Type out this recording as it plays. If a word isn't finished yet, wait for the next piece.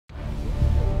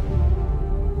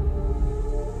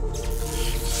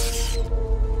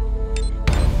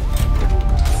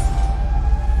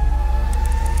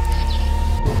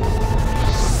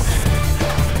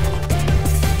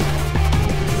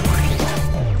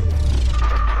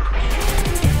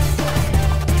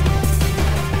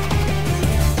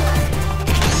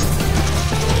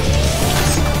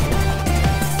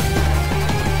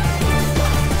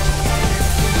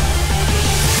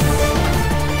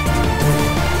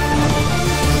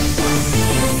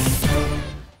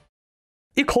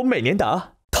一口美年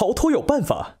达，逃脱有办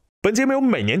法。本节目由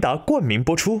美年达冠名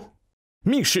播出。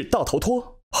密室大逃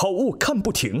脱，好物看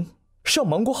不停，上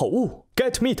芒果好物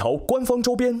get 蜜桃官方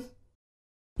周边。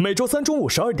每周三中午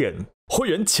12点，会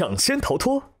员抢先逃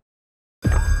脱。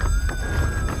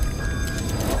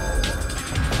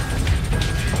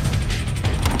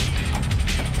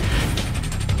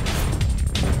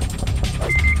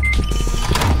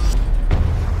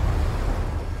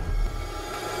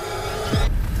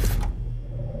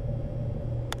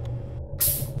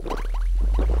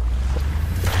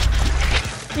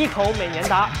一口美年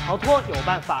达，逃脱有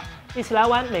办法！一起来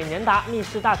玩美年达密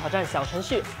室大挑战小程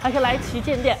序，还可以来旗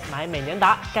舰店买美年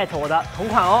达 ，get 我的同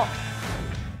款哦。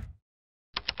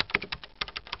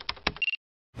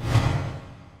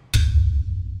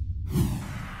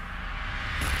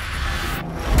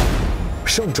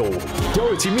上周，第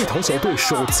2季蜜桃小队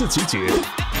首次集结，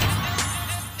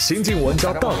新晋玩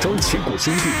家大张旗鼓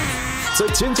兄弟在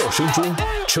尖叫声中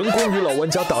成功与老玩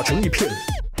家打成一片。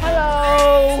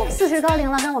Hello， 40高龄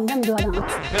了，跟我们这么折腾，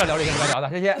别聊这个无聊的，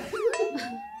谢谢。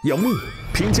杨幂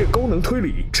凭借高能推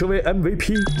理成为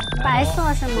MVP。白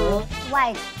色是吗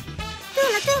 ？White。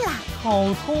对了，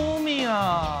好聪明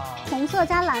啊！红色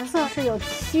加蓝色是有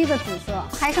7个紫色，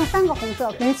还剩3个红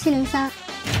色，0703。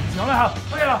行了，好，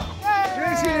可以了。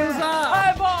0703，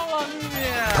太棒了，秘密！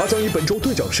他将以本周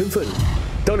队长身份，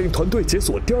带领团队解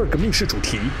锁第2个密室主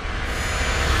题。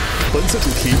本次主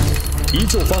题依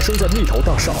旧发生在蜜桃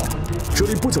大厦，这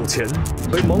里不久前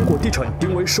被芒果地产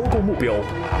定为收购目标，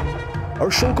而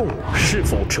收购是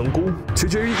否成功，取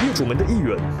决于业主们的意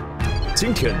愿。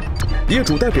今天，业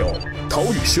主代表陶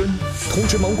宇轩通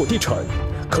知芒果地产，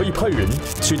可以派人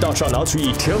去大厦拿取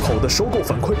已填好的收购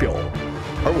反馈表，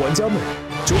而玩家们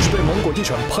就是被芒果地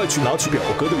产派去拿取表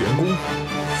格的员工。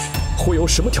会有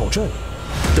什么挑战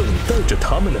等待着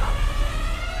他们呢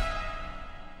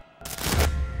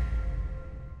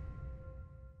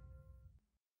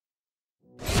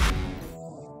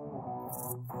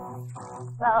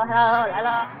？Hello， 来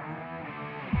了。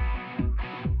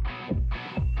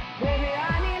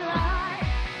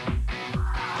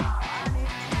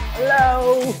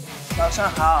Hello， 早上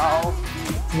好。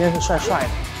今天是帅帅的，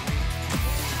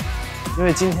因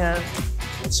为今天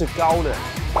是高的。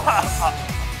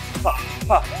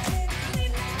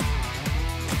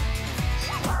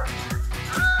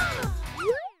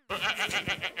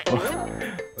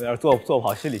我有点做不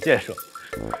好心理建设。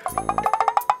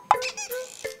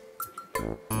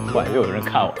突然又有人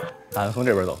看我，打算从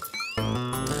这边走。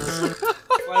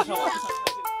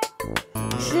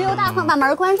石油大亨，把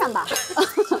门关上吧。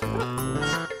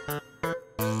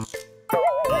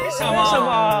为什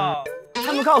么？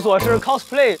他们告诉我是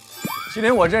cosplay。麒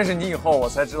麟，我认识你以后，我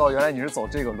才知道原来你是走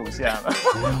这个路线的。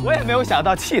我也没有想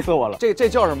到，气死我了。这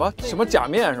叫什么？什么假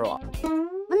面是吧？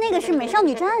那个是美少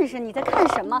女战士，你在看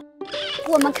什么？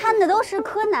我们看的都是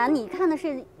柯南，你看的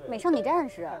是美少女战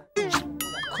士。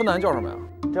柯南叫什么呀？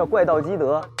叫怪盗基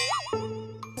德。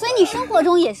所以你生活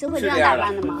中也是会这样打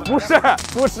扮的吗？不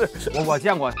是，我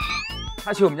见过，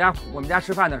他去我们家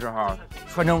吃饭的时候，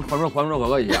穿成还珠格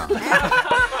格一样。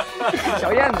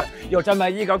小燕子有这么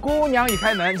一个姑娘，一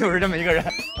开门就是这么一个人。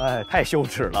哎，太羞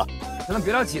耻了。咱们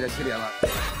别聊起了麒麟了。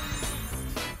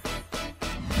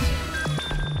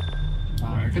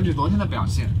根据昨天的表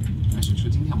现，来选出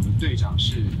今天我们的队长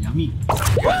是杨幂。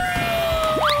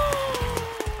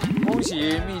恭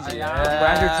喜蜜姐，果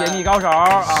然是解密高手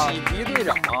啊！喜皮队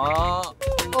长，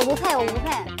我不配。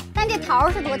但这桃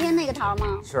是昨天那个桃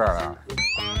吗？是，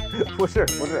不是，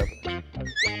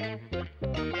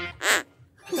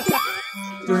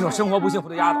就是那种生活不幸福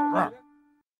的丫头。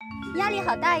压力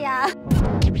好大呀，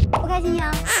不开心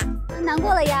呀，难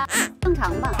过了呀，正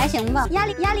常吧，还行吧。压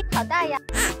力好大呀。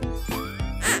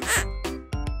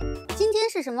今天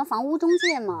是什么房屋中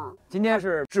介吗？今天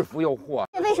是制服诱惑。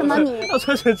为什么你？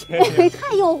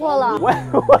太诱惑了。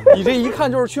你这一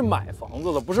看就是去买房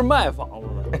子的，不是卖房子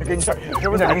的。跟你说，是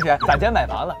不是零钱？攒钱买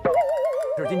房了。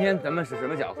就是今天咱们是什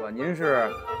么角色？您是？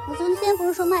我昨天不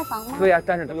是说卖房吗？对呀，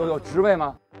但是有职位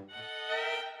吗？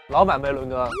老板呗，伦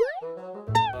哥。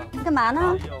干嘛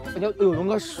呢？呦，龙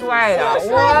哥帅呀！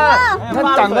哇，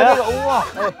他长得这个哇，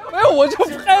哎，我就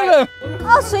拍了。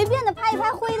哦，随便的拍一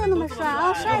拍，挥的那么帅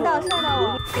啊，帅到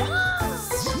我。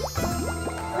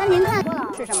那您看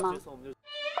是什么？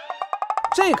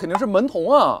这肯定是门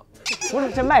童啊！不是，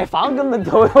这卖房跟门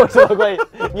童有什么关系？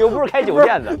你又不是开酒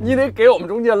店的，你得给我们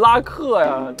中介拉客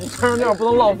呀！你穿成这样不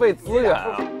能浪费资源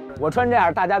啊！我穿这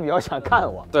样，大家比较想看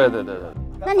我。对。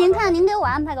那您看，您给我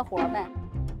安排个活呗。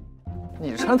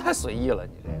你穿太随意了，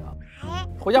你这个。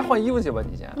回家换衣服去吧，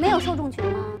你先。没有受众群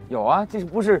吗？有啊，这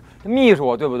不是秘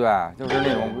书对不对？就是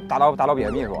那种大老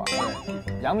瘪秘书。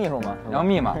杨秘书嘛，杨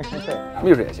幂嘛，对，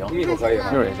秘书也行，秘书可以，秘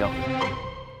书也行。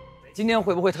今天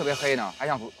会不会特别黑呢？还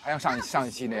像上一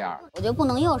期那样？我觉得不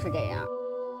能又是这样。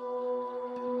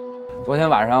昨天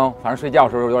晚上反正睡觉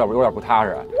的时候有点不踏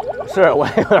实，是我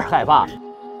也有点害怕。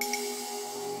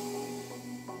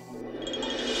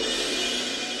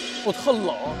我特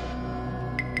冷。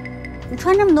你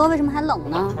穿这么多，为什么还冷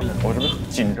呢？我是不是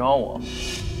紧张我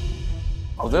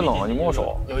贼冷啊！你摸我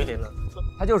手。有一点冷。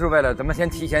他就是为了咱们先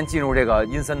提前进入这个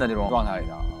阴森的那种状态里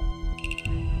头。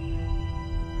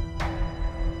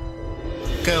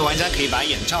各位玩家可以把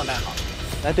眼罩戴好。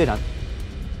来，队长。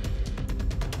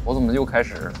我怎么又开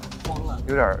始慌了？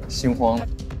有点心慌了。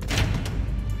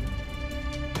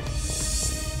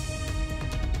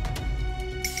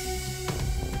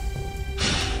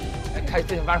哎，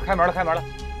开门了。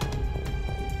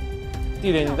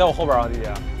弟弟，你在我后边啊，弟弟。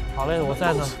好嘞，我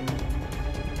在呢。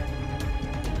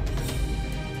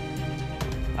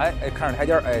哎，看着台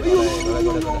阶，哎，呦，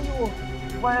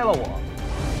歪了我。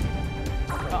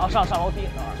啊，上楼梯。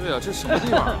对啊，这什么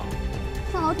地方啊？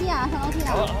上楼梯啊！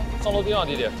上楼梯啊，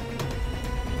弟弟。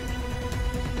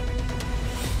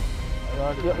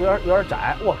有点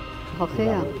窄，哇，好黑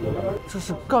啊！这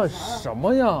是干什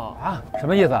么呀？啊，什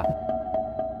么意思？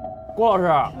郭老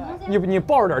师，你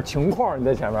抱着点情况，你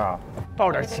在前面。抱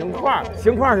着点情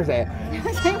况是谁？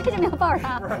谁为什么要抱着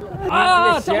他？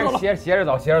啊，斜着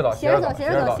走，这，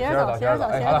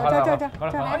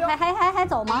还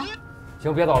走吗？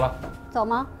行，别走了。走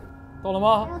吗？到了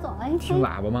吗？要走了，听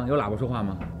喇叭吗？有喇叭说话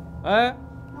吗？哎，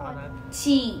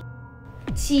请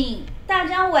大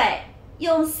张伟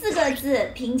用4个字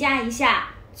评价一下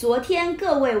昨天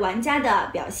各位玩家的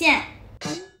表现。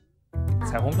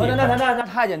彩虹屁！那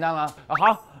太简单了啊！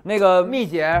好，那个蜜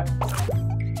姐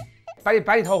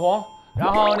白里透红，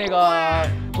然后那个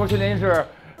郭麒麟是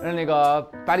那个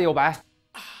白里有白，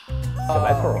小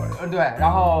白兔。对，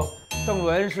然后邓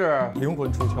伦是灵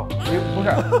魂出窍，不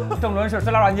是，邓伦是滋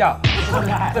啦乱酱，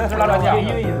滋啦乱酱，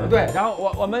一个意思。对，然后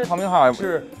我们黄明昊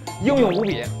是英勇无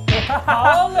比。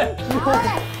好嘞，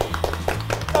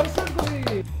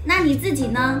那你自己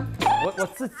呢？我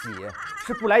自己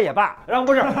是不来也罢，然后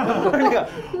不是那个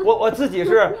我自己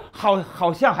是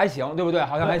好像还行，对不对？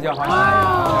好像还行，好像还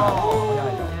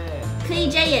行。可以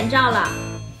摘眼罩了。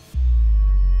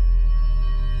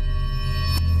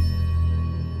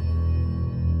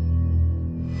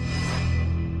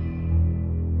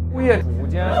物业主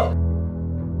间。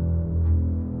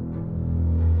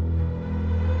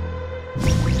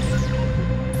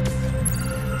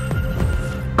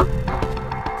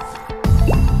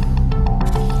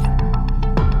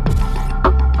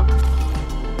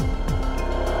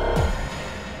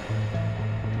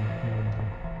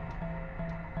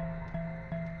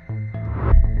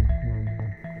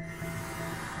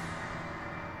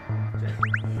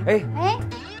哎，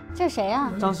这是谁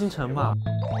呀？张新成吧？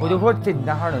我就说这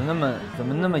男孩怎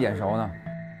么那么眼熟呢？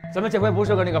咱们这回不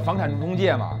是个那个房产中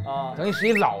介吗？啊，等于是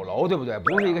一老楼，对不对？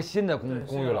不是一个新的公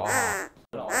寓楼。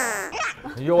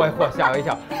哎呦喂，嚯，吓我一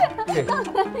跳！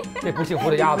这不幸福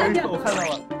的鸭子，我看到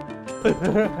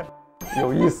了，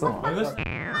有意思吗？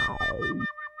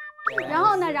然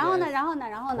后呢？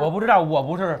我不知道，我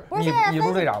不是你不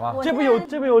是队长吗？这不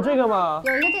有这个吗？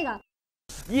有一个这个。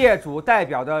业主代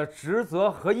表的职责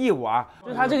和义务啊，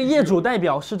就他这个业主代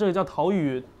表是这个叫陶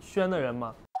宇轩的人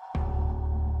吗？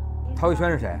陶宇轩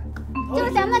是谁？就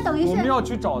是咱们等于是我们要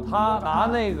去找他拿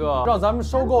那个让咱们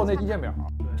收购那意见表，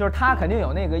就是他肯定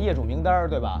有那个业主名单，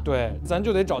对吧？对，咱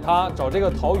就得找他，找这个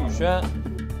陶宇轩。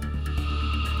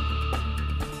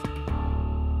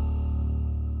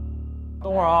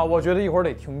等会儿啊，我觉得一会儿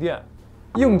得停电，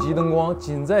应急灯光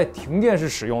仅在停电时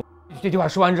使用。这句话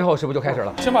说完之后，是不是就开始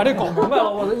了？先把这搞明白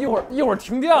了，我一会儿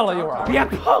停电了，一会儿别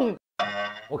碰。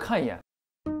我看一眼。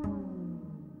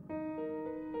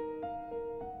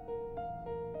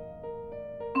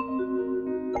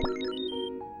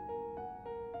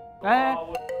哎，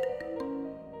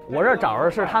我这找着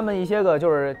是他们一些个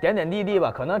就是点点滴滴吧，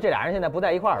可能这俩人现在不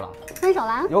在一块儿了，分手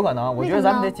了？有可能。我觉得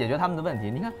咱们得解决他们的问题。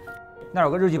你看，那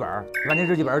有个日记本，把那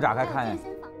日记本打开看一眼。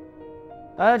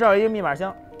哎，这儿有一个密码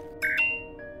箱。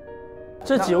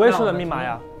这几位数的密码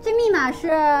呀？这密码是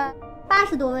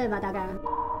80多位吧，大概。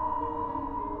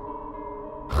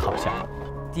好家伙！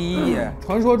第一页，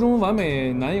传说中完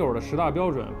美男友的10大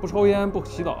标准：不抽烟，不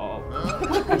洗澡，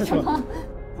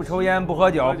不抽烟，不喝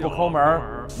酒，不抠门，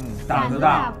胆子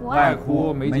大，不爱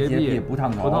哭，没洁癖，不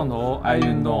烫头，爱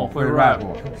运动，会 rap，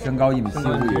 身高1米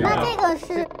75。那这个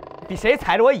是比谁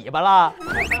踩着我尾巴了？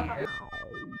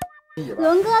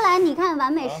伦哥来，你看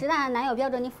完美10大男友标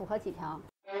准，你符合几条？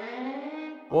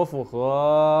我符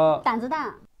合胆子大。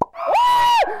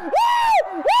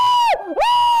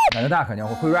胆子大肯定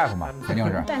会 rap 嘛，肯定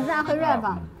是。胆子大会 rap。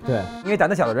对，因为胆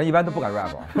子小的人一般都不敢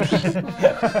rap。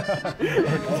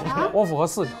我符合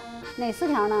4条。哪4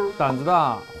条呢？胆子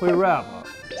大，会 rap，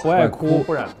 不爱哭，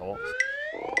不染头。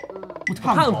不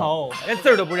烫头，连字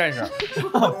儿都不认识，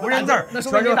不认字儿，那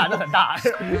说明你胆子很大，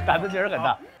胆子确实很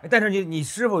大。但是你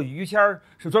师傅于谦儿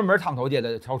是专门烫头界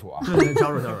的翘楚啊，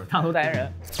翘楚，烫头代言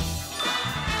人。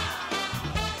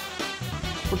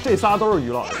不，这仨都是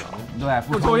于老师。对，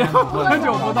不抽烟，不喝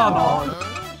酒，不烫头。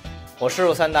我师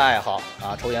傅3大爱好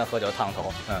啊，抽烟、喝酒、烫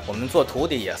头。我们做徒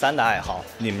弟也3大爱好。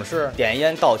你们是点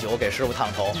烟倒酒给师傅烫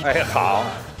头。哎，好，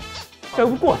这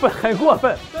不过分，很过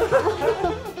分。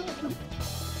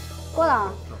郭老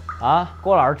啊，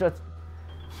郭老师这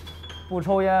不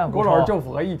抽烟，郭老师就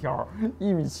符合1条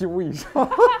，1.75米以上。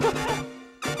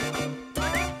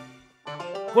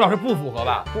郭老师不符合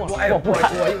吧？不干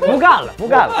了。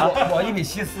我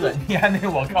1.74米，你还没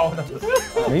我高呢。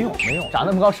没用，长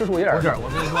那么高吃树叶。不是，我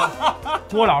跟你说，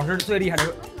郭老师最厉害的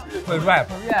是会 rap，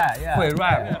 会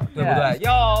rap， 对不对？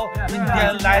哟，今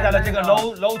天来到了这个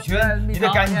楼群，你的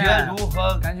感觉如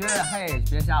何？感觉嘿，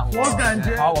别吓唬我。我感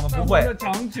觉好，我们不会。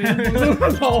长裙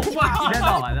头发，一天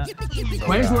到晚的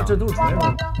传说，这都是传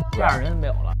说。第2人没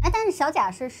有了。哎，但是小贾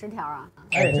是10条啊。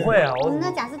哎，不会啊，我们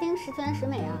的贾斯汀10全10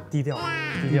美啊。低调。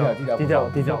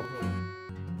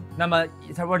那么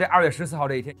差不多这2月14号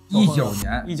这一天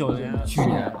，19年，去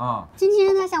年啊。今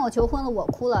天他向我求婚了，我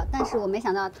哭了，但是我没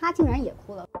想到他竟然也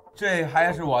哭了。这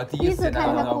还是我第一次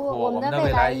看他哭。我们的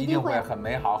未来一定会很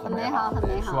美好，很美好。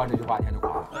说完这句话，天就垮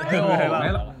了。哎呦，没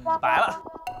了，白了，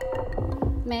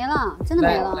没了，真的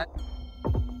没了。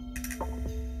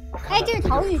哎，这是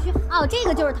陶宇轩哦，这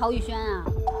个就是陶宇轩啊。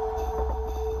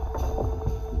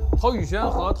陶宇轩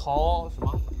和陶什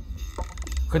么？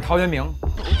和陶渊明，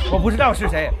我不知道是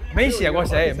谁，没写过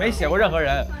谁，没写过任何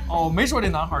人。哦，没说这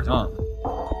男孩叫。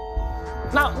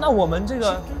那我们这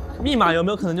个密码有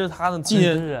没有可能就是他的纪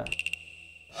念日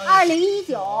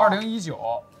？2019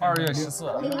 2月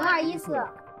14。0214，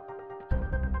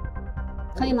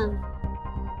可以吗？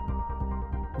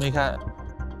没开。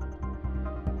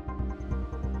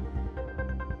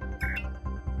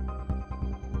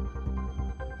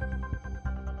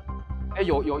哎，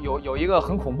有一个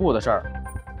很恐怖的事儿，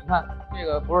你看这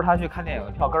个不是他去看电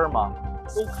影票根吗？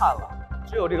都看了，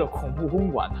只有这个恐怖公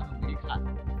馆他都没看，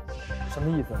什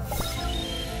么意思呢？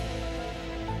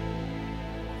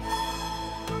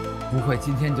不会，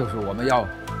今天就是我们要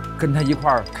跟他一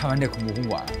块儿看完这恐怖公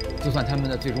馆，就算他们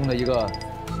的最终的一个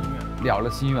心愿，了了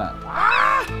心愿。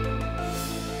啊！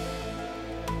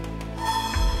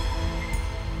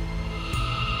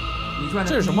你说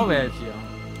这是什么 VIP 啊？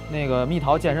那个蜜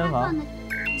桃健身房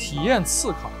体验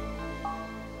次卡，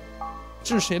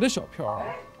这是谁的小票啊？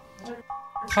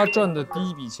他赚的第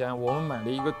一笔钱，我们买了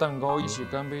一个蛋糕一起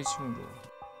干杯庆祝。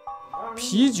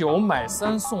啤酒买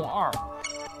3送2，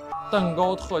蛋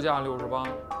糕特价68。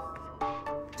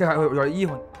这还有衣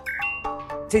服，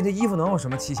这衣服能有什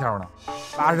么蹊跷呢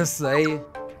？84A，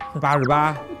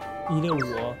 88，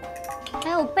 165，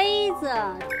还有杯子，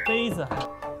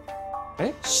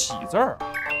哎，喜字儿。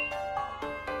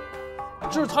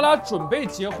这是他俩准备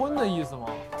结婚的意思吗？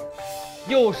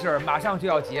又是马上就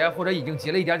要结，或者已经结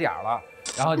了一点点了，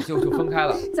然后就分开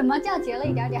了。怎么叫结了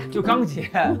一点点？就刚结，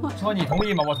说你同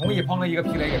意吗？我同意，碰了一个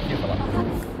劈雷给劈死了。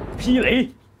劈雷，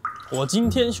我今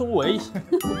天胸围。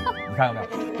你看到没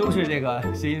有？都是这个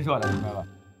谐音社的，明白吧？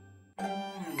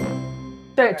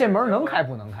这门能开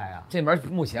不能开啊？这门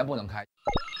目前不能开。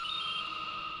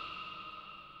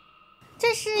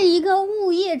这是一个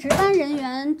物业值班人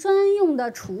员专用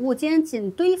的储物间，仅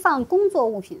堆放工作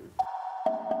物品。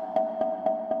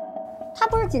它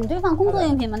不是仅堆放工作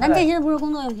用品吗？但这些不是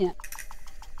工作用品。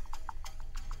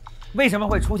为什么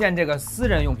会出现这个私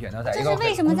人用品呢？在一个这是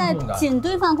为什么在仅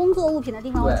堆放工作物品的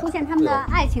地方会出现他们的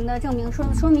爱情的证明？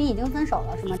说明已经分手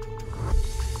了，是吗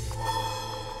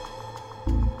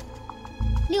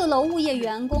？6楼物业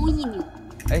员工1名。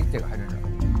哎，这个还真是。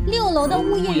 6楼的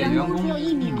物业员工只有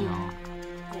1名。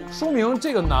 说明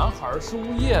这个男孩是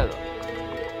物业的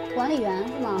管理员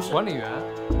是吗？管理员，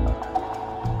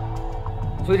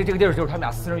所以这个地儿就是他们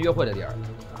俩私人约会的地儿。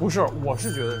不是，我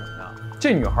是觉得什么呀？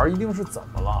这女孩一定是怎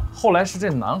么了？后来是这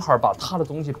男孩把她的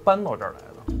东西搬到这儿来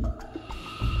的，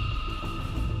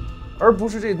而不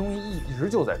是这东西一直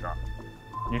就在这儿，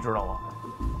你知道吗？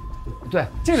对，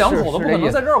这两口子不可能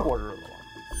在这儿过日子吧？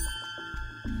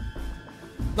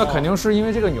那肯定是因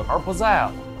为这个女孩不在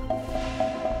了。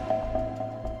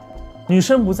 女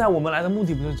生不在，我们来的目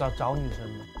的不就是找女生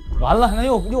吗？完了，那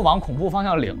又往恐怖方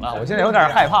向领了，我现在有点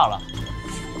害怕了。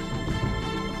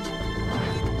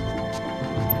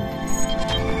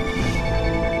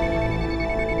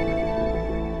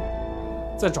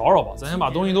再找找吧，咱先把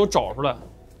东西都找出来。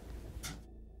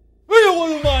哎呦我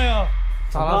的妈呀！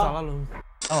咋了咋了？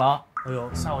蟑螂，哎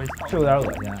呦，吓我一跳，是有点恶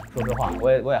心。说实话，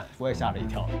我也吓了一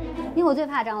跳。因为我最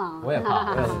怕蟑螂。我也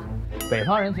怕。北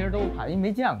方人其实都怕，因为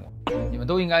没见过。你们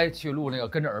都应该去录那个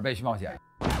跟着耳背去冒险。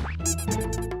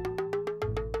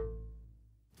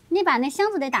你把那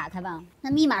箱子得打开吧？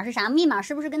那密码是啥？密码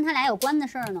是不是跟他俩有关的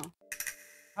事儿呢？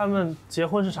他们结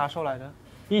婚是啥时候来着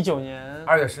？19年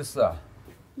2月14。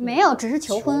没有，只是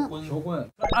求婚。求婚。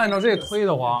按照这推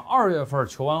的话，2月份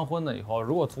求完婚了以后，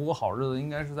如果图个好日子，应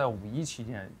该是在5一期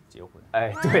间结婚。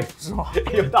哎，对，是吧？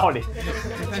有道理，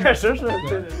确实是。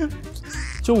对。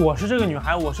就我是这个女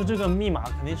孩，我是这个密码，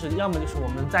肯定是要么就是我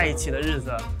们在一起的日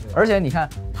子。而且你看，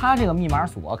他这个密码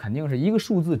锁肯定是一个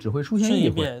数字只会出现一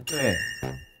遍。对。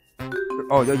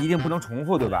哦，就一定不能重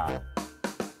复，对吧？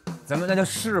咱们那就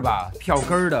是吧，票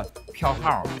根儿的票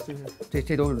号，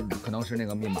这都可能是那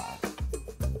个密码。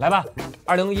来吧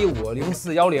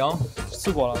，20150410，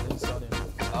试过了0410。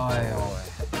哎呦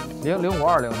喂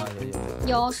，00520呢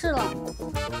也有试了，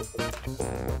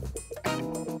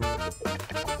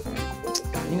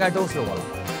应该都试过了。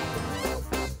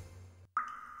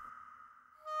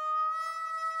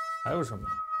还有什么？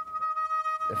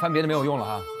翻别的没有用了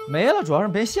哈，没了，主要是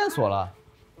没线索了。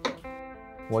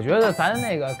我觉得咱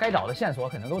那个该找的线索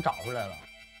肯定都找出来了。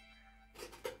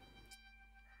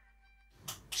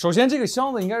首先，这个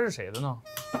箱子应该是谁的呢？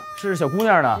是小姑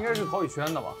娘的，应该是陶宇轩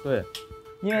的吧？对，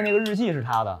因为那个日记是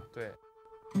她的。对，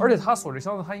而且他锁这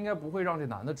箱子，他应该不会让这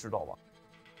男的知道吧？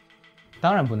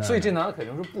当然不能。所以这男的肯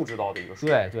定是不知道的一个数。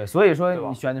对，所以说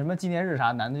你选的什么纪念日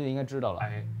啥，男的就应该知道了。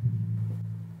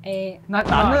哎，那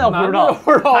男的要不知道，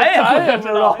咱也不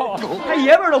知道，他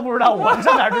爷们儿都不知道，我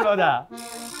上哪知道的？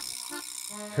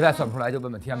实在算不出来就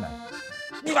问问天呗。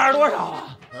密码是多少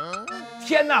啊？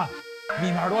天哪！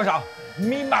密码多少？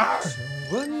密码。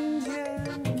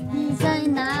你在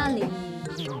哪里？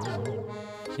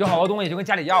有好多东西就跟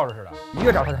家里钥匙似的，你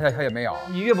越找他也没有，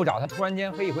你越不找他，突然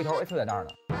间一回头，哎，就在那儿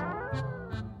呢。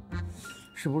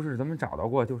是不是咱们找到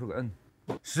过？就是个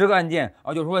10个按键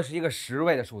啊，就说是一个10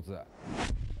位的数字。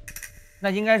那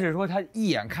应该是说他一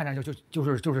眼看上去就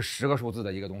是10个数字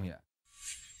的一个东西。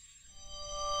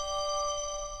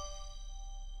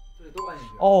都按进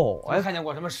去哦，哎，看见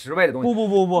过什么10位的东西？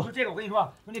不，这个我跟你说，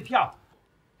就那票，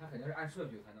它肯定是按顺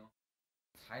序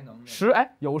才能10，哎，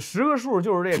有10个数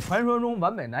就是这传说中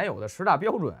完美男友的10大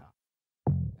标准啊。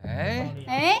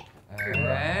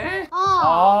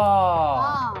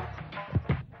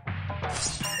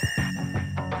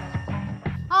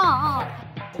哦，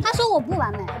他说我不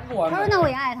完美，他说那我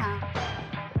也爱他。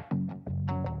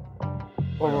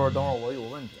不，等会儿我有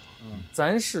问题啊。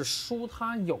咱是输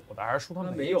他有的还是输他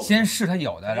没有？先试他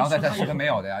有的，然后再试他没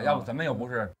有的呀，要不咱们又不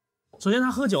是。首先他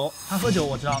喝酒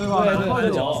我知道，对吧？对，喝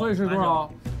酒，所以是多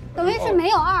少？等于是没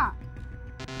有2。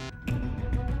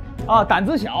啊，胆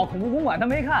子小，恐怖公馆他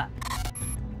没看。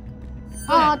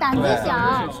哦，胆子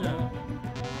小。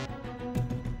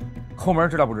抠门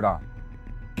知道不知道？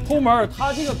抠门，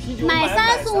他这个啤酒买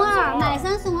3送2，买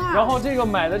3送2。然后这个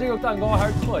买的这个蛋糕还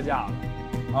是特价的。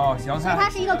哦，行，所以他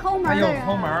是一个抠门的人。他又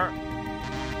抠门。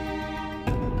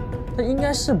他应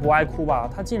该是不爱哭吧？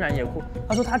他竟然也哭。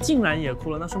他说他竟然也哭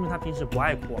了，那说明他平时不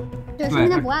爱哭。对，说明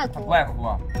他不爱哭。不爱哭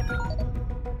啊。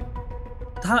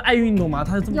他爱运动吗？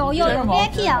他这么有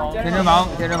VIP 啊。健身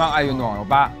房爱运动有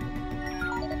8。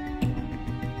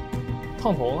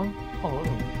烫头呢？烫头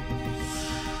什么？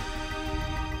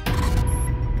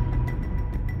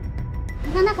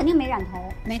你看他肯定没染头，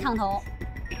没烫头。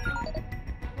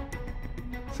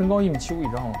身高1.75米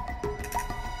以上了。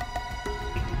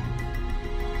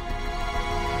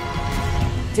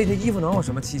这件衣服能有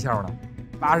什么蹊跷呢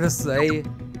？84A、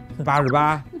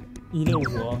88、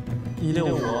165、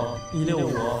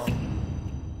165。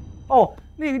哦，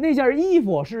那件衣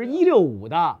服是165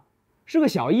的，是个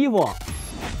小衣服。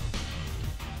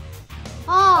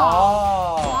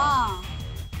哦。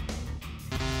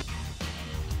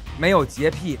没有洁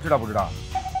癖，知道不知道？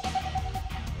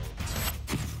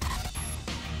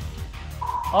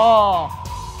哦。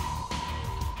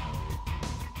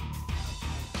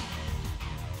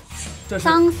这是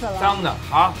脏死了，脏的。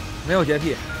好，没有洁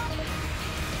癖。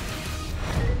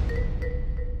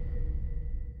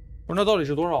不是，那到底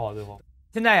是多少啊？最后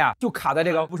现在呀，就卡在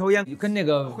这个不抽烟，跟那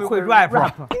个会 rap。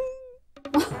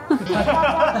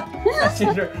其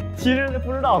实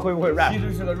不知道会不会 rap， 其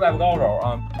实是个 rap 高手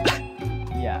啊。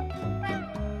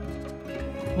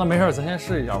那没事，咱先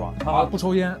试一下吧。他不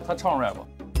抽烟，他唱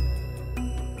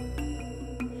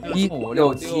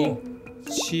rap。1、5、6、7、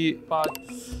 7、8、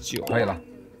9，可以了，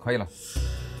可以了。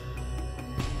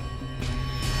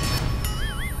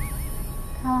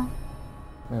看了。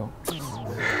没有。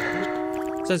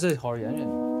在这好远远。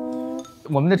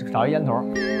我们得找一烟头。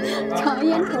找一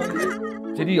烟头。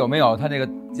这里有没有他这个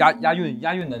押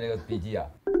韵的这个笔记啊？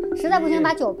实在不行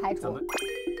把9排除。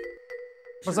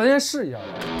不，咱先试一下吧。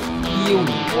15、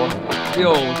6、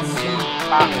7、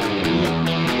8、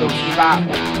6、7、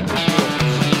8。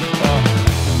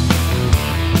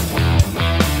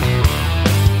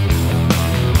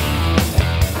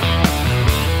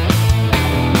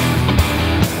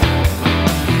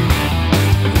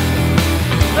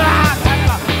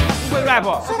rap，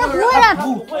 所以他不会 rap，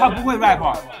 他不会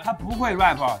rap， 他不会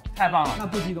rap， 太棒了，那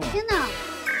不激动了。天哪！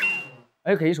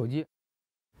哎，可以手机，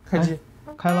开机，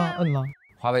开了，摁了。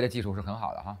华为的技术是很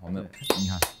好的哈，我们你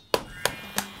看，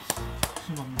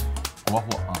是吗？国货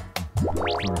啊，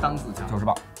当自强90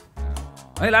磅。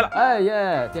哎，来了，哎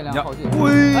耶，电量耗尽。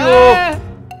哎呦！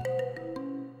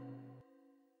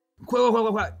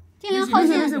快！电量耗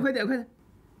尽，快点！快！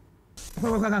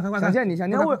想见你，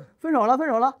我分手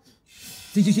了。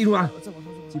记住啊！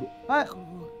记住。哎，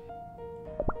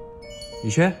宇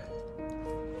轩，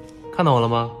看到我了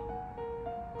吗？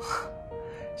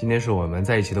今天是我们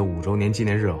在一起的5周年纪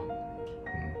念日哦。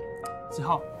几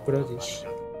号？不着急。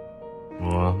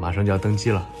我马上就要登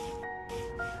基了，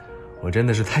我真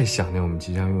的是太想念我们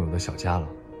即将拥有的小家了，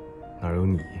哪儿有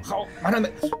你？好，马上没。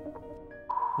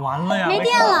完了呀！没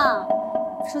电了，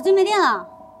手机没电了。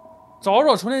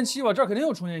找充电器吧，这儿肯定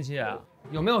有充电器。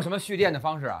有没有什么蓄电的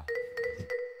方式啊？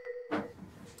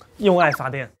用爱发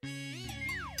电。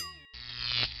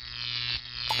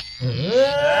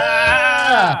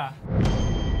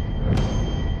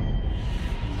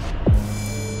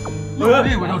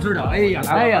这我就知道。哎呀，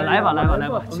来吧，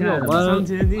亲爱的，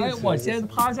哎，我先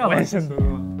趴下来。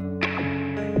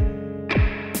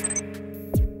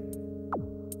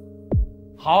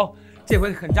好，这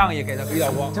回很仗义，给他一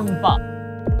道光，真棒。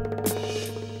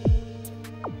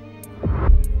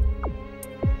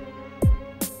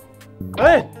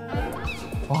哎，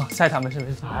哇，晒他们是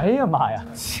不是？哎呀妈呀，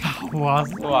吓我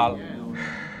死我了！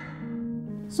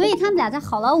所以他们俩在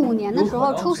好了5年的时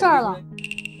候出事儿了。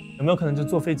有没有可能就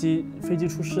坐飞机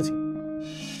出事情？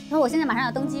说我现在马上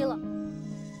要登基了。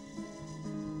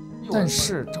但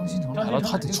是张新成来了，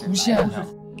他得出现呀。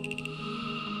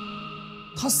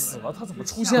他死了，他怎么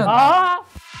出现呢？啊！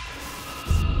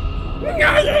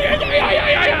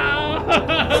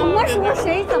什么时候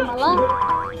谁怎么了？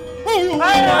哎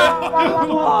呀！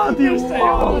哇，丢谁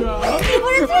了？你不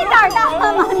是最胆大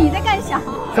的吗？你在干啥？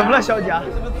怎么了，小姐？是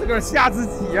不是自个儿吓自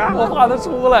己呀？我怕他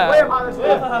出来。我也怕他出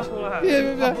来。别！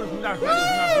不是从这儿出来。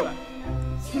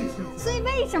所以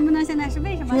为什么呢？现在是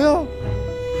为什么？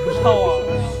不知道啊！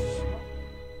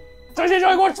张先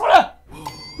生，给我出来！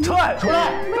出来！为什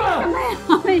么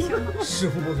呀？为什么？是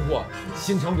福不是祸，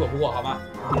心诚躲不过，好吗？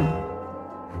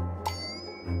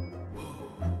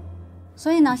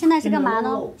所以呢，现在是干嘛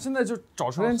呢？现在就找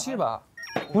充电器吧。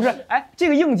不是，哎，这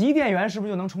个应急电源是不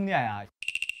是就能充电呀？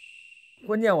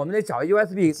关键我们得找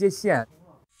USB 接线。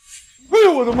哎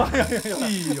呦我的妈呀！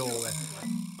哎呦喂！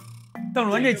邓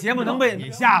伦这节目能被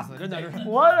你吓死，真的是。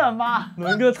我的妈！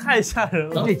伦哥太吓人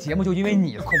了。这节目就因为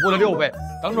你恐怖了6倍。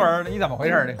等会儿你怎么回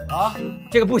事呢？啊，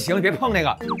这个不行，你别碰那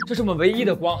个，这是我们唯一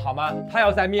的光，好吗？它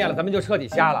要再灭了，咱们就彻底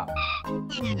瞎了。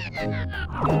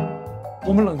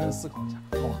我们冷静思考一下，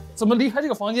好吧？怎么离开这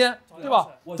个房间，对吧？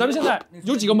咱们现在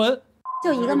有几个门？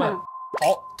就一个门。好，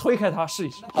推开它试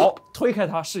一试。好，推开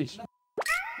它试一试。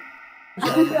刚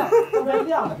才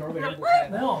亮的时候为什么不开？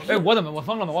没有。哎，我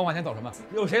疯了吗？我往前走什么？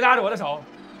有谁拉着我的手？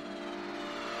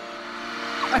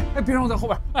哎，别让我在后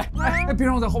边！哎，别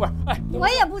让我在后边！哎，我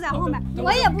也不在后面，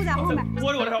我也不在后面。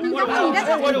握着我的手，你在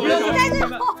最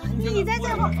后，你在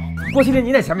最后。郭麒麟，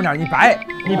你在前面点，你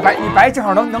白正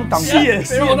好能挡住。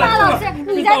大老师，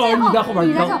你在最后，你在后边，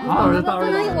你在这，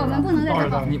我们不能在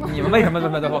这。你们为什么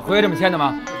合约这么签的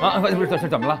吗？啊，不是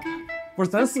怎么了？不是，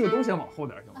咱4个都先往后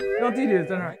点行吗？让弟弟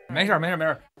在那儿。没事，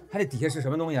他这底下是什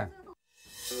么东西？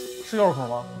是钥匙孔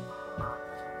吗？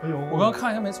哎呦，我刚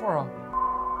看一下没错啊。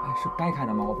哎，是该看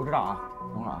的吗？我不知道啊，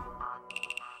等会儿啊。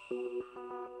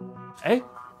哎，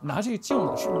拿这个镜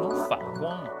子是不是能反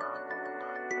光啊？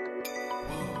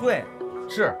对，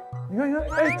是。你看，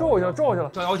哎，照我去了，照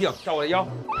妖镜，照我的腰。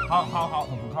好，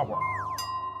很靠谱。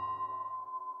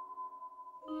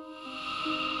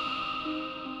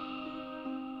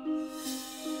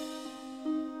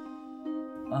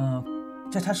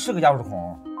它是个钥匙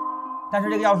孔，但是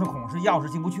这个钥匙孔是钥匙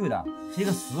进不去的，是一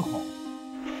个死孔。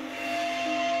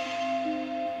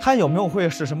它有没有会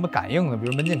是什么感应的，比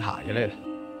如门禁卡一类的？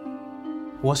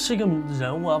我是一个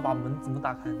人，我要把门怎么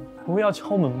打开呢？不会要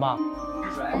敲门吧？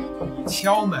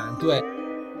敲门，对，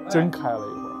真开了一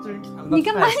会儿。你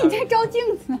干嘛？你在照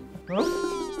镜子？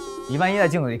你万一在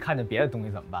镜子里看见别的东西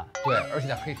怎么办？对，而且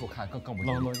在黑处看更不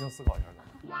冷静思考一下。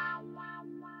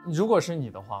如果是你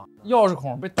的话，钥匙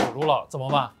孔被堵住了怎么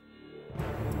办？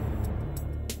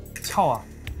撬啊，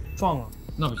撞啊，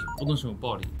那不行，不能使用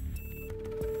暴力。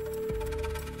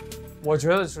我觉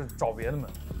得是找别的门。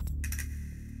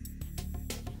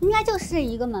应该就是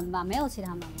一个门吧，没有其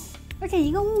他门了。而且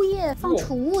一个物业放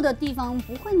储物的地方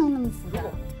不会弄那么复杂。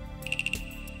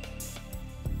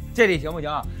这里行不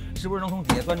行？是不是能从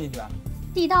底下钻进去？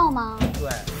地道吗？对，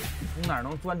从哪儿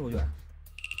能钻出去？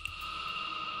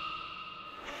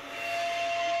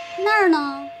那儿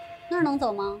呢？那儿能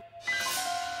走吗？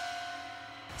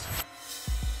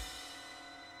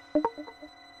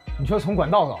你说从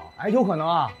管道走？哎，有可能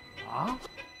啊。啊？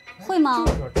会吗？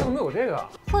这怎么有这个？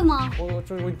会吗？我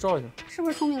给你照一下。是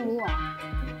不是聪明如我？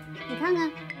你看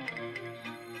看。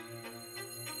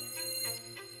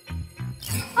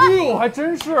哎呦，还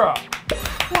真是！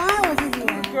我爱我自己，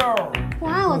我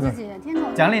爱我自己，天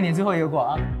哪！奖励你最后一个过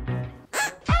啊！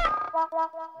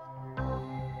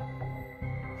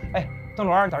哎，邓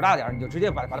罗，胆大点，你就直接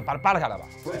把它扒拉下来吧。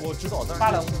我知道，但是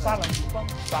扒拉。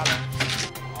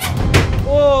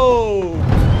哦。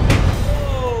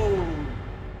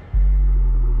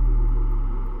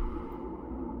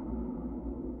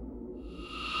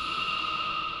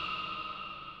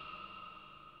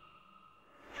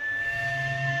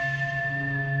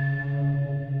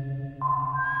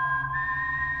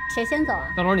谁先走啊？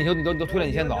邓罗，你都推了，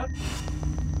你先走。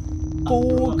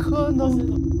不可能！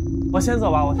我先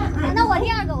走吧，我先走。那我第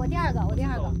二个。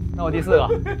那我第4个。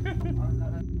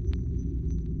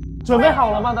准备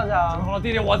好了吗，大家？好了，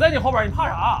弟弟，我在你后边，你怕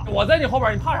啥？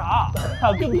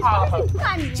还有更怕了。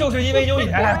就是因为有你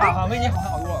才害怕，没你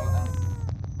好多了。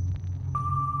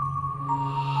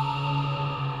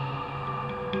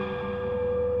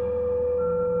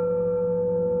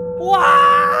哇！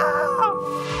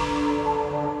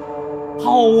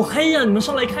好黑呀！你们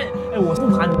上来看，哎，我不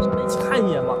爬，你们上来一起看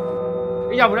一眼吧。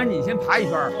要不然你先爬一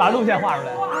圈，把路线画出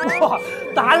来。哇，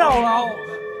打扰了，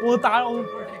我打扰，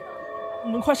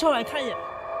你们快上来看一眼。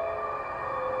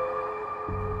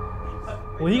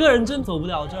我一个人真走不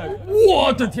了这儿。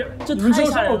我的天，这太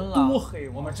吓人了！多黑，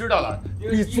我们知道了，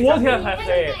比昨天还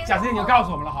黑。下次你就告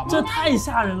诉我们了，好吗？这太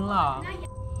吓人了。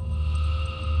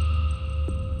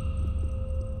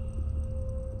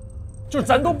就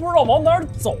咱都不知道往哪儿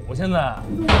走，现在。哎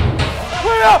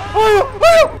呀！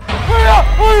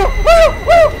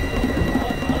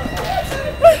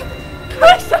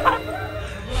太吓人了！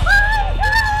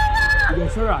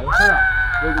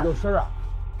有声啊！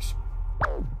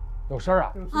有声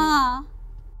啊！啊！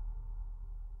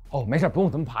哦，没事，不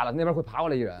用这么爬了，那边会爬过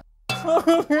来一人。一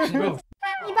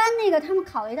般那个他们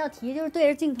考了一道题，就是对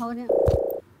着镜头这样。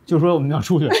就说我们要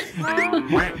出去。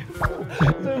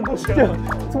真不行，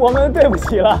我们对不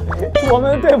起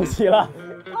了。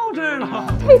到这儿了，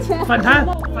退钱，反弹，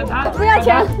不要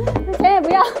钱，钱也不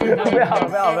要。不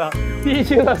要，第1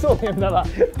期的送你们的了。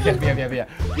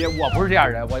别，我不是这样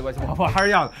人，我还是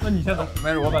这样的。那你先走，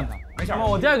没事，我问他，没事。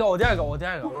我第二个。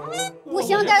不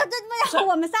行，这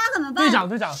我们仨怎么办？队长，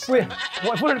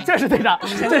我不是，这是队长，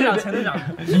前队长。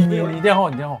你垫后。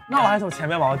那我还走前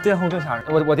面吧，我垫后更吓人。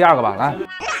我第2个吧，来。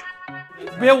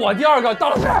别，我第2个到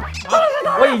了这儿，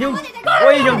我已经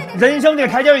人生这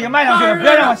个台阶已经迈上去了，不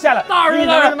要让我下来。大你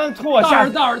能不能拖我下？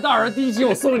大儿，第1期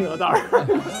我送你了，大儿。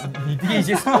你第1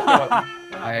期送我。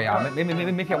哎呀，没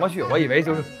骗我去，我以为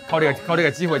就是靠这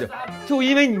个机会就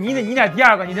因为你俩第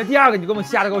2个，你这第2个你给我们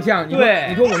吓得够呛。对，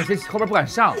你说我们谁后边不敢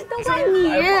上？都怪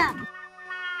你。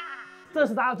这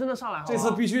次大家真的上来，这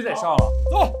次必须得上了。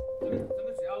走。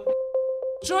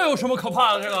这有什么可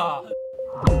怕的？这个。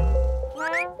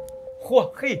嚯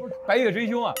嘿，白月追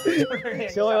凶啊！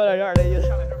行，有点这意思。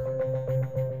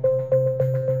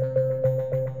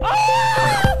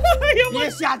别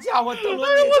瞎叫我，邓罗，我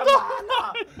操！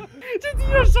这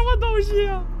地上什么东西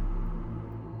呀？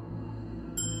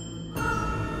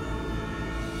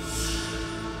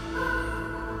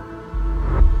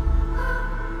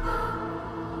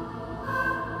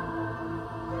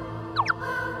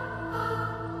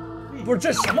不是，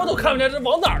这什么都看不见，这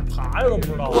往哪儿爬呀？都不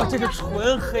知道。哇，这是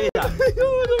纯黑的。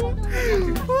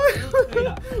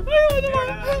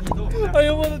哎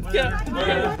呦我的天！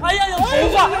哎呀，有头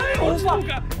发！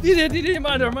弟弟，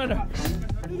慢点！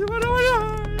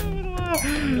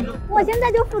我现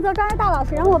在就负责抓着大老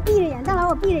师，然后我闭着眼，大佬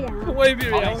我闭着眼。我也闭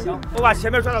着眼。行，我把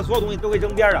前面抓的所有东西都给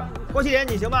扔边上。郭麒麟，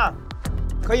你行吗？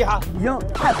可以哈。已经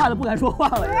害怕的不敢说话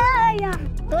了。哎呀！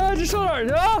这上哪儿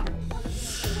去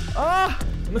啊？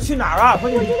你们去哪儿啊？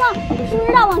快点！不知道，不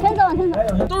知道，往前走，往前走。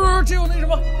都是只有那什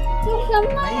么。有什么？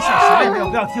没事，什么也没有，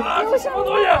不要听了。有什么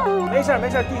东西？没事，地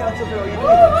上就是有一个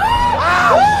东西。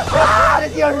这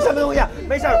地上是什么东西？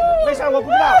没事，我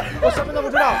不知道，我什么都不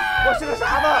知道，我是个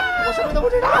傻子，我什么都不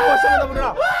知道。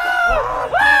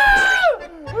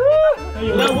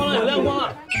有亮光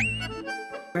了。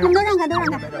你们都让开，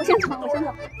我先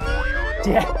走。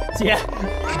姐，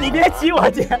你别挤我，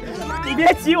姐，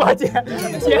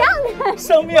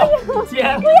生命，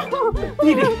姐，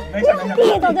弟弟没事，弟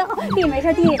弟走最后，弟弟没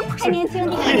事，弟弟还年轻，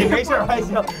弟弟没事还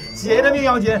行，姐姐的命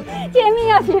要紧，弟弟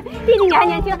你还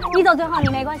年轻，你走最后你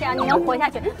没关系啊，你能活下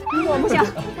去，我不行，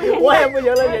我也不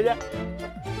行了，姐姐。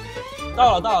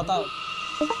到了。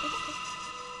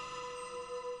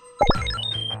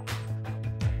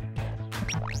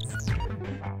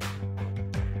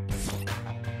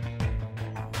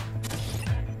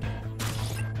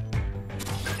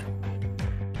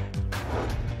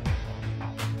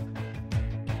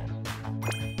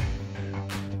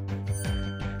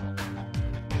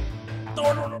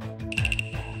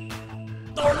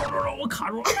等会儿，我卡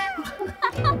住了。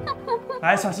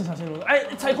哎，小心！哎，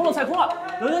踩空了！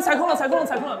有人踩空了！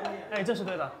哎，这是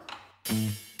对的。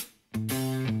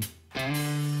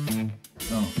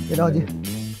别着急。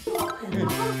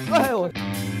哎呦！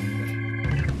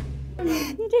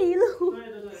你这一路的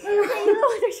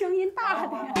声音大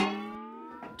的呀！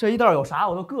这一道有啥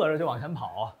我都硌着就往前跑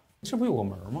啊！这不有个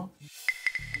门吗？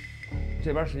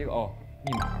这边是一个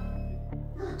密码。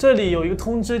这里有一个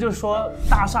通知，就是说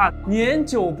大厦年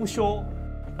久不修，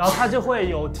然后它就会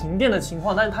有停电的情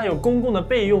况，但是它有公共的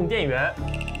备用电源，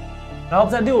然后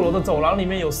在6楼的走廊里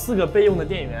面有4个备用的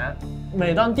电源，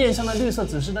每当电箱的绿色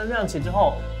指示灯亮起之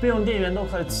后，备用电源都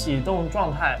可以启动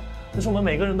状态，就是我们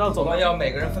每个人都要走到，要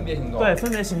每个人分别行动，对，分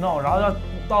别行动，然后要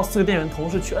到4个电源同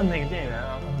时去摁那个电源，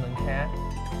然后它才能开。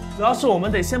主要是我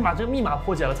们得先把这个密码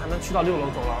破解了，才能去到6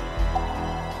楼走廊。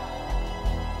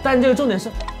但这个重点是。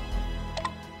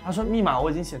他说密码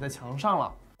我已经写在墙上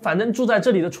了，反正住在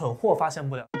这里的蠢货发现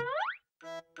不了。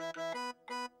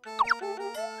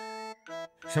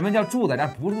什么叫住在这儿？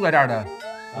不住在这儿的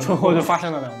蠢货就发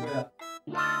现了2个。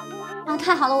啊，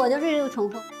太好了，我就是这个蠢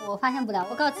货，我发现不了，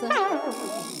我告辞。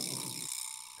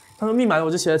他说密码我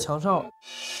就写在墙上了。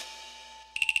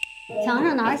墙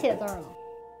上哪儿写字了？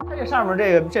他这上面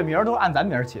这名儿都按咱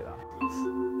名儿起的。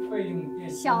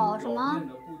小什么？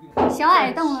小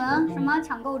矮凳轮什么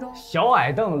抢购中？小矮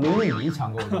凳轮椅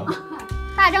抢购中。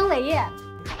大张伟业，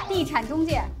地产中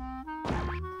介。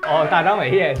哦，大张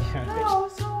伟业。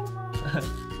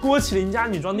郭麒麟家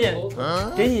女装店，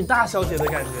给你大小姐的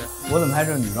感觉。我怎么还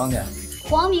是女装店？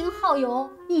黄明昊油，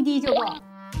一滴就够。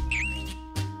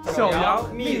小杨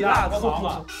蜜辣兔兔。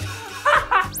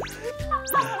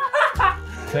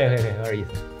可以，有点意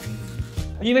思。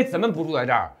因为咱们不住在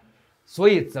这儿。所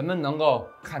以咱们能够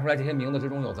看出来这些名字之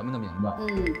中有咱们的名字，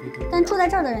但住在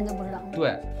这儿的人就不知道。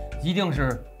对，一定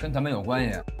是跟咱们有关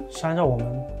系。是按照我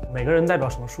们每个人代表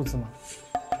什么数字吗？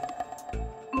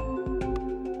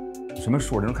什么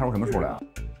数？这能看出什么数来啊？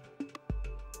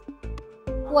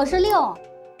我是6。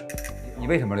你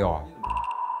为什么6啊？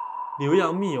浏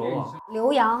阳密友网。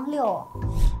浏阳6。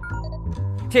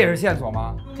这也是线索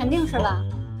吗？肯定是吧，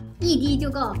一滴就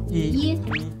够。1。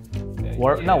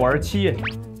我是7。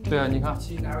对啊，你看，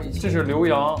这是浏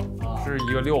阳，是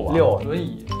一个6吧？6轮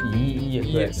椅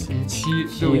1对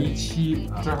7，617，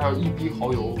这还有一滴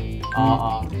蚝油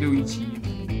617。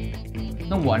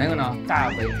那我那个呢？大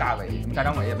伟，什么大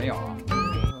张伟业没有啊？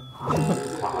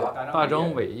大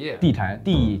张伟业，地产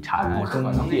中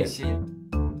介，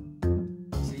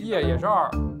业也是2，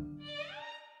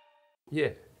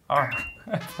业2。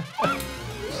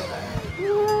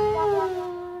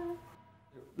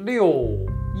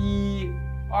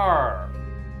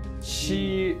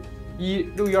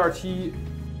61271，61271。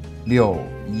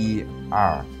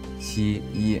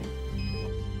61271，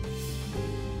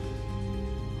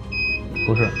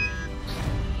不是。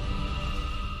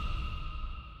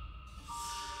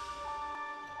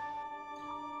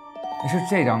你是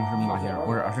这张是密码贴上？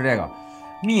不是，是这个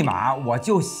密码，我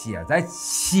就写在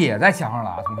墙上了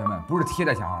啊，同学们，不是贴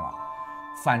在墙上了。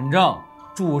反正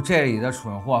住这里的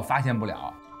蠢货发现不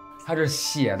了，他是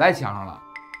写在墙上了。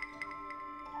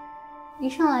一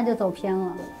上来就走偏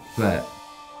了。对，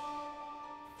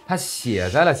他写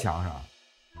在了墙上。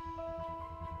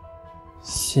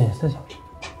写在墙上。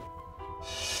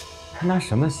他拿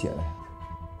什么写的？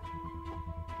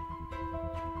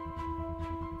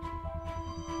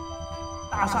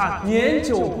大厦年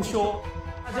久不修，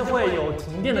它就会有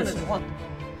停电的情况。